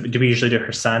we usually do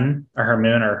her sun or her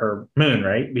moon or her moon?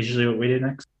 Right? Usually, what we do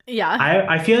next. Yeah.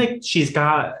 I feel like she's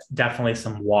got definitely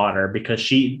some water because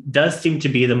she does seem to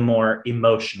be the more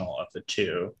emotional of the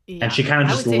two. Yeah. And she kind of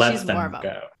just lets them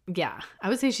go. Yeah. I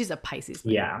would say she's a Pisces.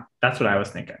 Yeah. That's what I was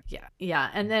thinking. Yeah. Yeah.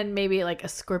 And then maybe like a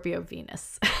Scorpio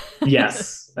Venus.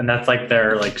 Yes. And that's like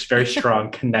their like very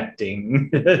strong connecting.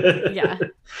 Yeah.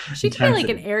 She could be like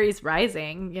an Aries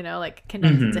rising, like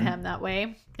connected to him that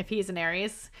way. If he's an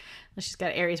Aries. She's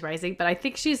got Aries rising, but I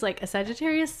think she's like a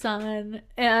Sagittarius sun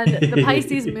and the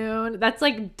Pisces moon. That's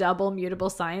like double mutable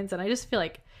signs. And I just feel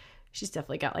like she's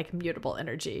definitely got like mutable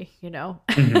energy,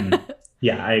 Mm-hmm.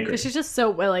 Yeah, I agree. Because she's just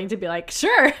so willing to be like,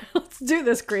 sure, let's do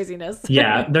this craziness.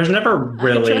 Yeah, there's never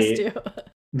really. I trust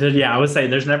you. Yeah, I would say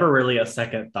there's never really a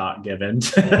second thought given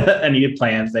to any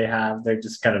plans they have. They're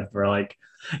just kind of like,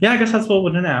 yeah, I guess that's what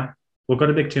we'll do now. We'll go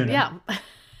to Big Tuna.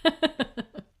 Yeah.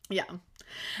 Yeah.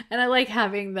 And I like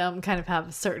having them kind of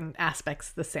have certain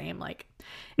aspects the same. Like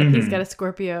if he's got a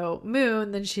Scorpio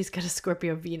moon, then she's got a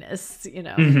Scorpio Venus,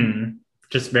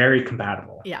 Just very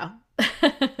compatible. Yeah.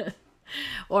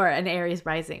 Or an Aries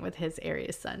rising with his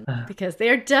Aries sun. Because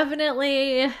they're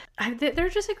definitely, they're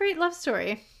just a great love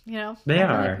story. They I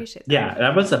are. Really appreciate that. Yeah,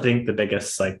 that was, I think, the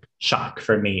biggest like shock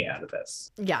for me out of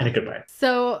this. Yeah. In a good way.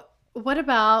 So what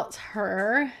about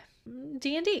her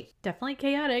D&D? Definitely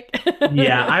chaotic.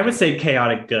 Yeah, I would say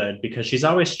chaotic good because she's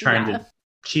always trying to,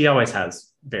 she always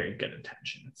has very good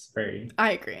intentions.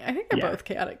 I agree. I think they're both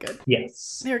chaotic good.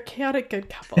 Yes. They're a chaotic good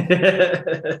couple.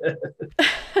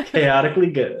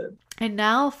 Chaotically good. And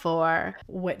now for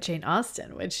what Jane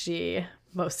Austen would she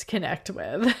most connect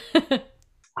with?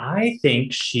 I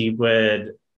think she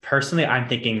would, personally, I'm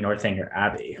thinking Northanger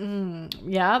Abbey.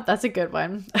 Yeah, that's a good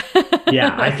one.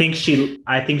 Yeah, I think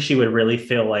she would really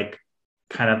feel like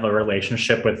kind of a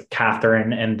relationship with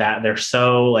Catherine and that they're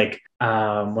so like,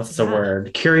 what's the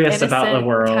word? Curious innocent, about the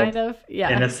world. Kind of,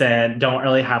 yeah. Innocent, don't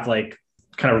really have like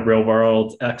kind of real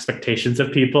world expectations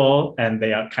of people. And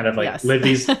they kind of like live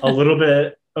these a little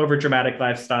bit over dramatic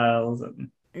lifestyles.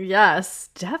 Yes,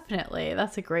 definitely.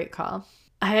 That's a great call.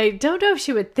 I don't know if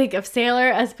she would think of Sailor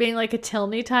as being like a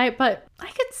Tilney type, but I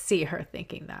could see her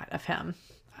thinking that of him.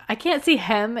 I can't see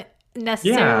him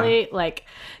necessarily like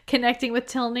connecting with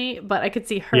Tilney, but I could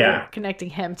see her connecting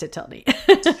him to Tilney.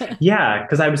 Yeah,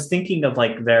 because I was thinking of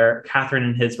like their Catherine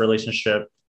and his relationship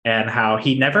and how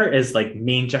he never is like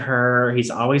mean to her.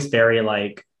 He's always very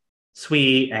like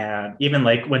sweet, and even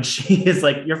like when she is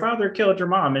like, your father killed your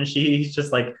mom, and he's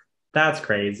just like, that's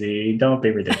crazy, don't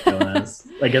be ridiculous.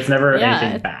 Like it's never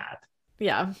anything bad.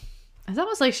 Yeah, it's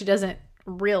almost like she doesn't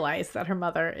realize that her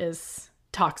mother is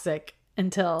toxic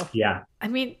until I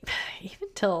mean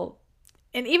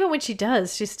even when she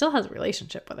does, she still has a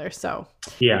relationship with her. So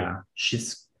yeah,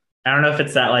 I don't know if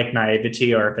it's that like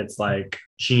naivety or if it's like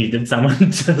she needed someone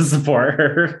to support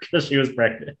her because she was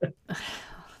pregnant.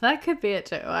 That could be it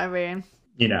too. I mean,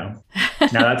 now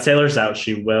that Sailor's out,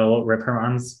 she will rip her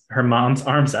mom's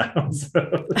arms out.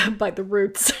 So. By the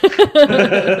roots.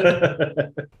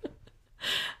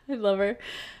 I love her.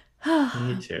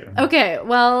 Me too. Okay,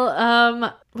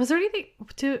 well, was there anything?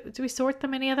 Do we sort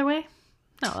them any other way?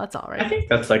 No, that's all right. I think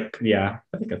that's like, I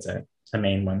think that's it. The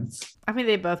main ones. I mean,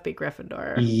 they'd both be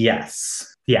Gryffindor.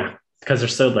 Yes. Yeah, because they're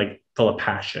so like full of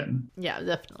passion. Yeah,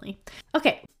 definitely.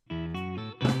 Okay.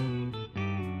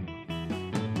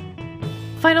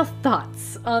 Final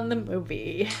thoughts on the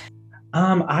movie.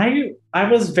 I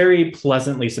was very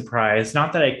pleasantly surprised.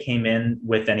 Not that I came in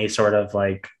with any sort of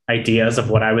like ideas of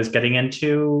what I was getting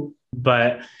into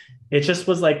but it just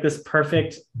was like this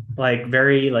perfect, like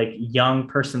very like young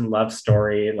person love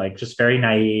story, like just very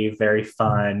naive, very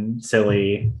fun,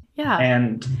 silly. Yeah.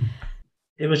 And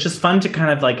it was just fun to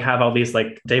kind of like have all these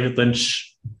like David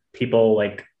Lynch people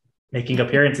like making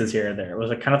appearances here and there. It was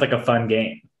like kind of like a fun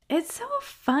game. It's so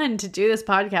fun to do this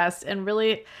podcast and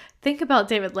really think about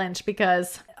David Lynch,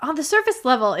 because on the surface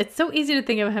level, it's so easy to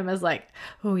think of him as like,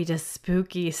 oh, he does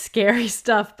spooky, scary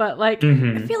stuff. But like,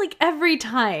 I feel like every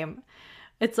time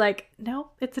it's like, no,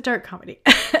 it's a dark comedy.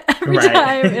 Every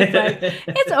time it's like,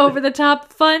 it's over the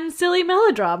top, fun, silly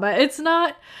melodrama. It's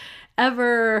not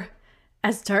ever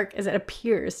as dark as it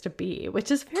appears to be, which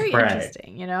is very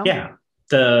interesting, you know? Yeah.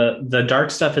 The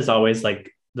dark stuff is always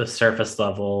like the surface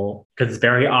level because it's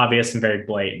very obvious and very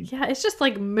blatant. Yeah, it's just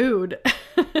like mood.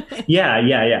 Yeah.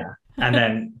 And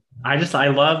then I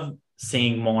love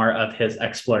seeing more of his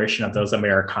exploration of those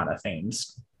Americana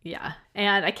themes. Yeah.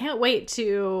 And I can't wait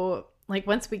to, like,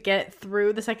 once we get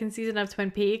through the second season of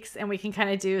Twin Peaks and we can kind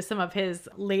of do some of his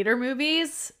later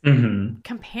movies,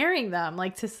 comparing them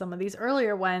like to some of these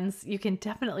earlier ones, you can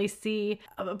definitely see,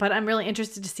 but I'm really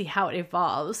interested to see how it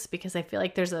evolves, because I feel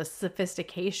like there's a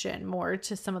sophistication more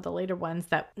to some of the later ones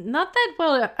that, not that,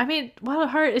 well, I mean, Wild at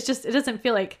Heart is just, it doesn't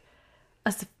feel like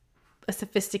a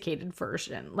sophisticated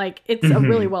version. Like, it's a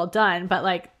really well done, but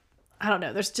like, I don't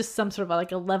know. There's just some sort of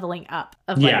like a leveling up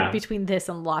of like between this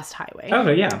and Lost Highway.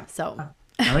 Oh yeah. So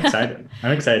I'm excited.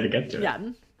 I'm excited to get to it.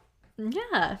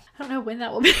 Yeah. I don't know when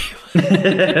that will be.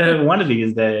 One of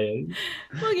these days.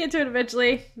 We'll get to it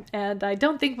eventually, and I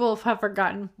don't think we'll have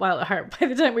forgotten Wild at Heart by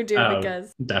the time we do,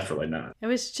 because definitely not. It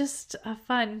was just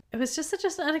fun. It was just such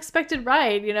an unexpected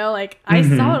ride, you know. Like, I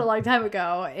saw it a long time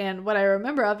ago, and what I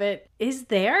remember of it is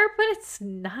there, but it's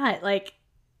not like.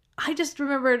 I just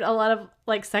remembered a lot of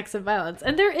like sex and violence,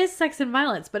 and there is sex and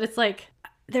violence, but it's like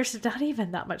there's not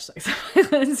even that much sex and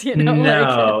violence, you know?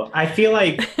 No, like, I feel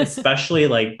like, especially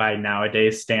like by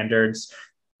nowadays standards,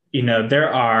 you know,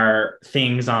 there are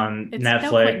things on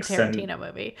Netflix. No Tarantino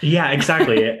movie. Yeah,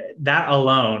 exactly. That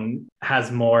alone has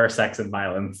more sex and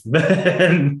violence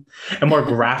and more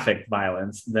graphic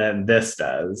violence than this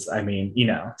does. I mean, you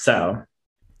know, so.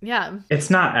 Yeah.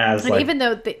 It's not as, and like, even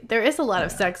though there is a lot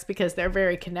of sex because they're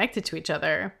very connected to each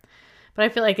other, but I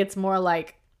feel like it's more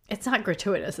like, it's not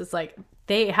gratuitous. It's like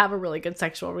they have a really good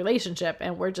sexual relationship,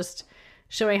 and we're just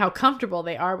showing how comfortable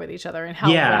they are with each other and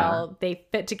how well they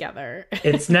fit together.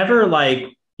 It's never like,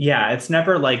 it's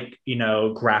never like, you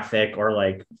know, graphic, or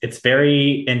like, it's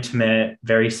very intimate,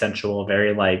 very sensual,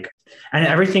 very like, and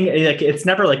everything, like, it's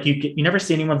never like you never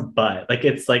see anyone's butt. Like,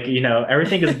 it's like, you know,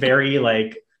 everything is very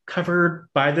like covered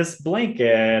by this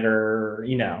blanket, or,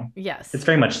 you know. Yes. It's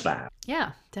very much that.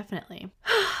 Yeah, definitely.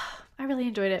 I really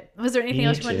enjoyed it. Was there anything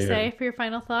else you wanted to say for your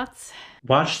final thoughts?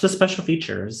 Watch the special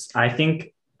features. I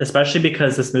think, especially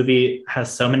because this movie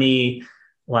has so many,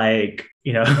 like,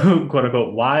 you know, quote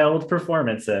unquote, wild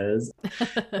performances.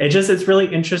 It's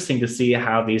really interesting to see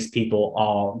how these people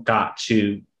all got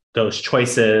to those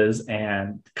choices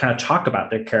and kind of talk about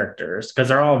their characters, because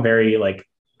they're all very like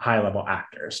high level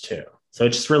actors too. So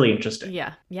it's just really interesting.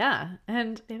 Yeah.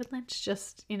 And David Lynch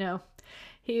just, you know,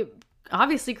 he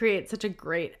obviously creates such a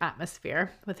great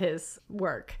atmosphere with his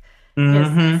work.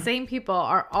 His same people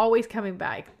are always coming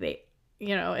back. They,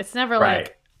 you know, it's never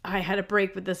like, I had a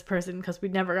break with this person because we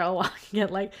never got along again.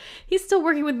 Like, he's still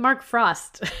working with Mark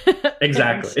Frost.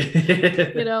 Exactly.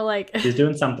 And, you know, like, he's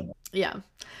doing something. Yeah.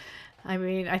 I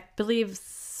mean, I believe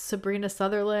Sabrina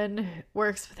Sutherland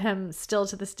works with him still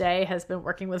to this day, has been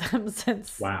working with him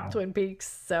since Twin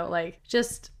Peaks. So, like,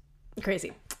 just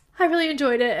crazy. I really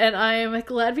enjoyed it, and I'm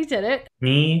glad we did it.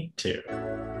 Me too.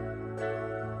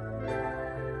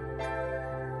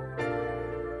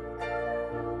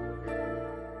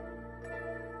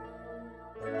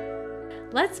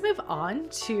 Let's move on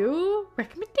to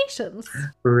recommendations.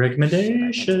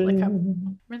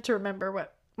 Recommendation. Meant to remember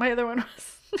what my other one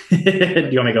was. Do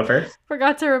you want me to go first?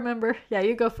 Forgot to remember. Yeah,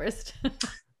 you go first.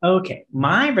 Okay.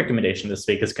 My recommendation this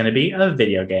week is going to be a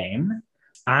video game.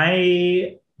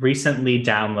 I recently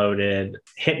downloaded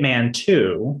Hitman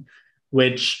 2,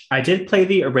 which I did play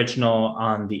the original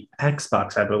on the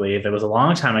Xbox, I believe. It was a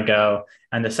long time ago.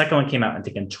 And the second one came out, I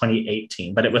think, in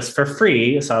 2018. But it was for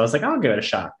free. So I was like, I'll give it a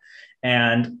shot.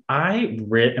 And I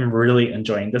am really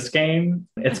enjoying this game.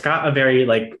 It's got a very,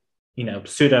 like, you know,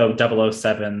 pseudo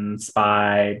 007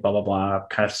 spy, blah, blah, blah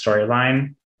kind of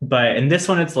storyline. But in this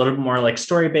one, it's a little bit more like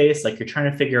story-based. Like, you're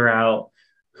trying to figure out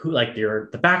who, like,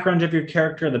 the background of your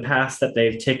character, the past that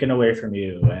they've taken away from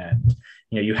you. And,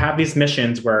 you know, you have these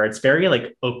missions where it's very,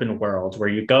 like, open world, where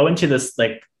you go into this,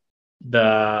 like,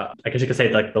 I guess you could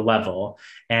say, like, the level.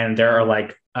 And there are,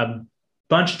 like, a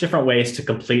bunch of different ways to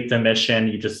complete the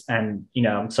mission.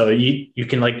 So you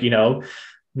can like,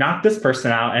 knock this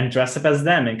person out and dress up as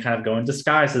them and kind of go in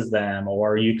disguise as them,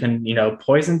 or you can,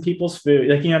 poison people's food.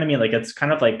 Like, you know what I mean? Like, it's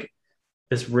kind of like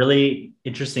this really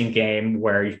interesting game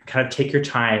where you can kind of take your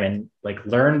time and like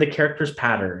learn the characters'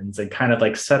 patterns and kind of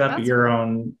like set up your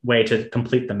own way to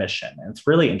complete the mission. And it's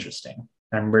really interesting.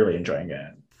 I'm really enjoying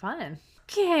it. Fun.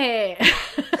 Okay.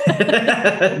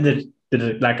 Did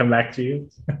it not come back to you?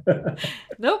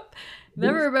 Nope.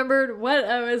 Never remembered what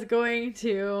I was going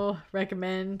to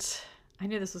recommend. I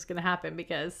knew this was going to happen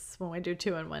because when we do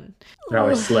 2 in 1, it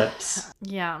always slips.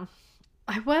 Yeah.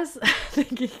 I was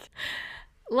thinking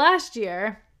last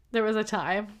year, there was a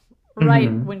time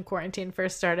right when quarantine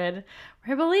first started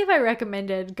where I believe I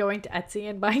recommended going to Etsy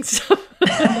and buying stuff.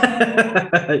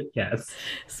 Yes.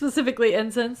 Specifically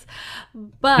incense.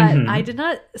 But I did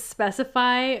not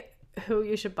specify who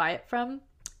you should buy it from.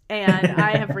 And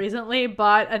I have recently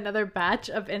bought another batch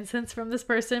of incense from this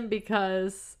person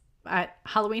because at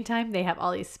Halloween time, they have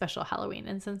all these special Halloween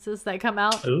incenses that come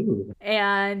out. Ooh.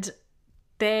 And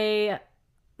they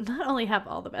not only have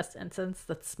all the best incense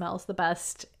that smells the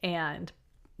best and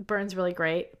burns really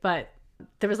great, but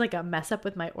there was like a mess up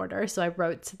with my order. So I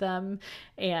wrote to them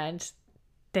and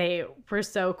they were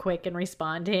so quick in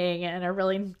responding and are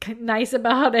really nice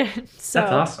about it. So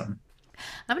that's awesome.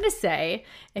 I'm going to say,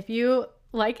 if you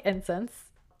like incense,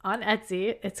 on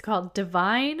Etsy, it's called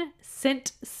Divine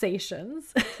Scentsations.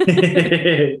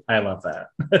 I love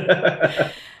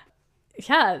that.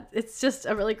 Yeah, it's just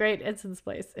a really great incense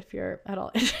place if you're at all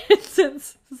into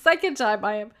incense. Second time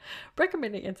I am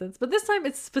recommending incense, but this time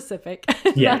it's specific,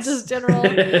 not just general.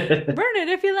 Burn it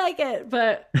if you like it.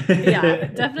 But yeah,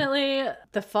 definitely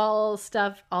the fall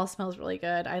stuff all smells really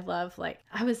good. I love, like,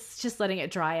 I was just letting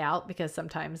it dry out because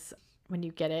sometimes when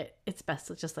you get it, it's best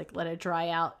to just like let it dry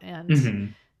out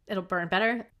and it'll burn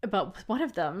better. But one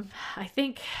of them, I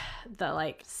think the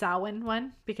like Samhain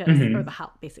one, because or the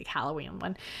basic Halloween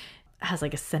one, has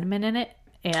like a cinnamon in it,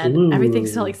 and everything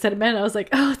smells like cinnamon. I was like,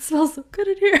 oh, it smells so good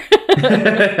in here.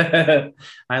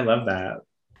 I love that.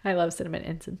 I love cinnamon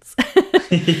incense.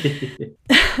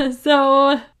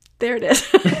 So there it is.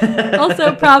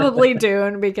 Also probably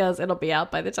Dune, because it'll be out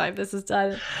by the time this is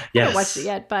done. Yes. I haven't watched it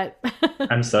yet, but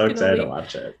I'm so excited to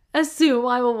watch it. Assume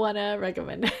I will want to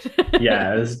recommend it.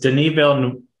 Yes, Denis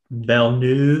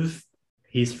Villeneuve.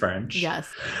 He's French. Yes.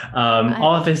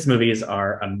 All of his movies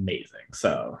are amazing.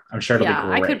 So I'm sure it'll be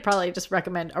great. I could probably just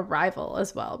recommend Arrival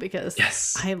as well, because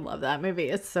I love that movie.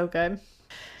 It's so good.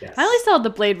 Yes. I only saw the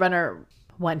Blade Runner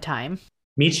one time.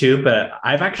 Me too, but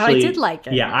I did like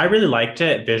it. Yeah, I really liked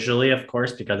it visually, of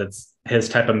course, because it's his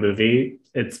type of movie.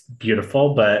 It's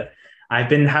beautiful, but I've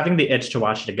been having the itch to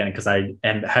watch it again because I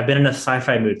have been in a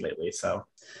sci-fi mood lately. So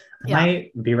I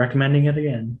might be recommending it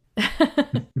again.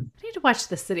 I need to watch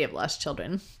The City of Lost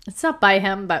Children. It's not by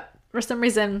him, but for some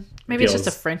reason, maybe it's just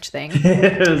a French thing.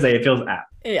 It feels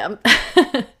apt. Yeah.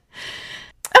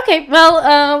 Okay,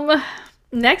 well,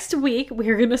 next week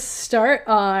we're going to start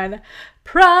on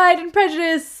Pride and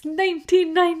Prejudice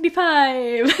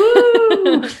 1995.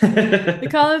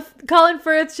 The Colin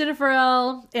Firth, Jennifer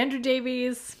L., Andrew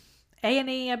Davies,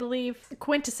 A&E, I believe.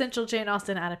 Quintessential Jane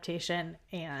Austen adaptation.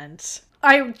 And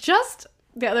I just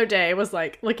the other day was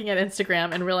like looking at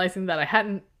Instagram and realizing that I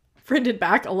hadn't friended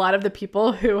back a lot of the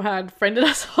people who had friended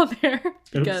us on there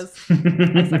because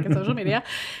I suck at social media.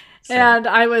 And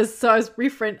I was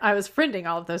friending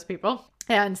all of those people.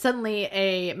 And suddenly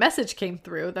a message came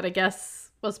through that I guess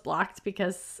was blocked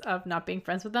because of not being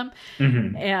friends with them.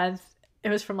 And it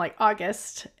was from like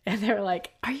August, and they were like,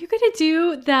 "Are you going to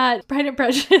do that Pride and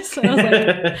Prejudice?" And I was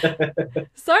like,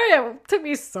 "Sorry, it took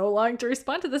me so long to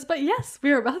respond to this, but yes,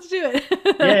 we are about to do it."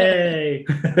 Yay!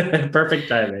 Perfect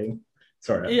timing,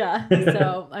 sort of. Yeah.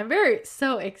 So I'm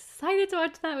so excited to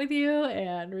watch that with you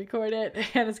and record it,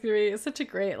 and it's going to be such a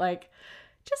great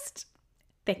just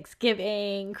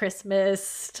Thanksgiving,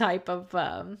 Christmas type of.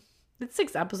 It's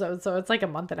 6 episodes, so it's like a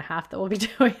month and a half that we'll be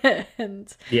doing it.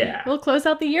 And we'll close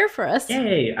out the year for us.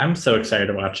 Yay! I'm so excited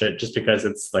to watch it just because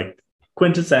it's like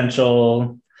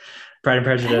quintessential Pride and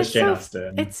Prejudice, Jane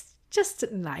Austen. It's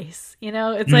just nice,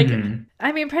 It's like,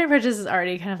 I mean, Pride and Prejudice is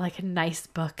already kind of like a nice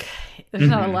book. There's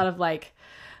not a lot of like,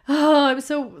 oh, I'm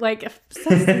so like,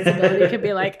 sensibility can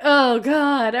be like, oh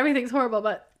God, everything's horrible.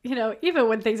 But, even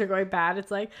when things are going bad, it's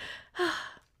like,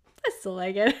 I still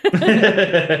like it.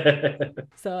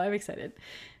 So I'm excited.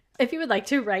 If you would like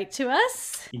to write to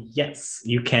us. Yes,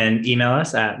 you can email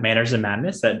us at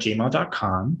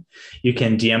mannersandmadness@gmail.com. You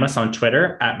can DM us on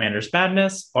Twitter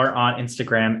 @mannersmadness or on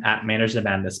Instagram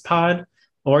 @mannersandmadnesspod.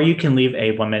 Or you can leave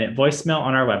a 1 minute voicemail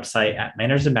on our website at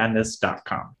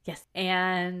mannersandmadness.com. Yes.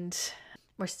 And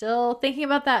we're still thinking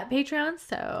about that Patreon.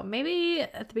 So maybe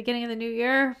at the beginning of the new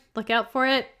year, look out for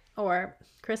it, or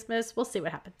Christmas. We'll see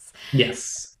what happens.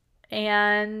 Yes.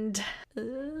 And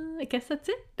I guess that's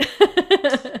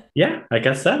it. Yeah, I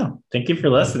guess so. Thank you for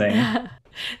listening.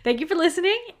 Thank you for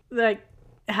listening. Like,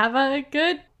 have a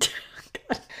good...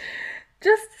 God.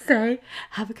 Just say,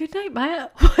 have a good night, Maya.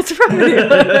 What's wrong with you?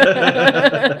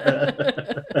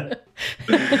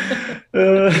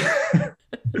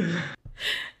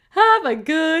 Have a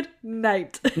good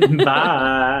night.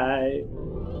 Bye.